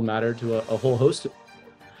ultimately will matter to a whole host of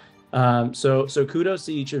people. So kudos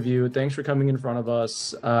to each of you. Thanks for coming in front of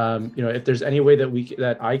us. If there's any way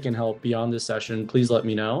that I can help beyond this session, please let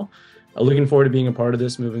me know. Looking forward to being a part of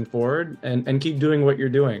this moving forward, and keep doing what you're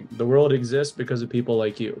doing. The world exists because of people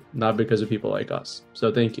like you, not because of people like us.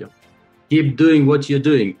 So thank you. Keep doing what you're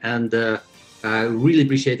doing. And I really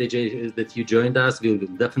appreciate, Ajey, that you joined us. We will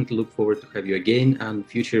definitely look forward to have you again on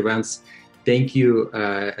future events. Thank you,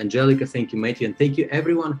 Angelica. Thank you, Matthew. And thank you,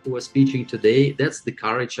 everyone who was speaking today. That's the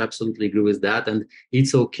courage. Absolutely agree with that. And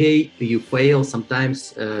it's okay. You fail.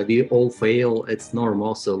 Sometimes we all fail. It's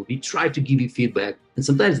normal. So we try to give you feedback, and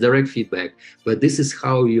sometimes direct feedback. But this is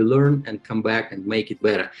how you learn and come back and make it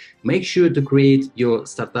better. Make sure to create your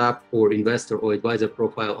startup or investor or advisor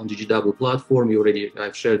profile on GGW platform.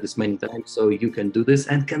 I've shared this many times, so you can do this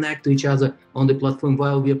and connect to each other on the platform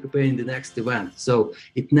while we are preparing the next event. So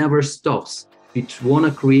it never stops. We want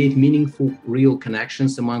to create meaningful, real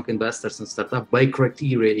connections among investors and startups by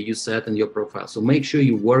criteria you set in your profile. So make sure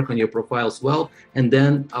you work on your profiles well, and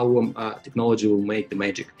then our technology will make the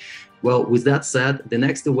magic. Well, with that said, the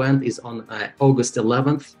next event is on August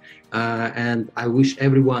 11th. And I wish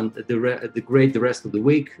everyone the rest of the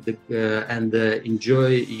week, and enjoy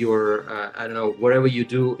your, I don't know, wherever you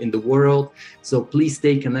do in the world. So please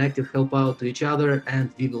stay connected, help out to each other, and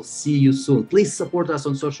we will see you soon. Please support us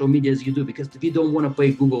on social media as you do, because we don't want to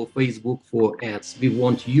pay Google, Facebook for ads. We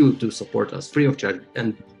want you to support us free of charge,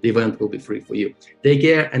 and the event will be free for you. Take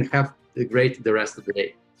care and have the rest of the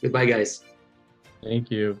day. Goodbye, guys. Thank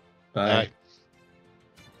you. Bye.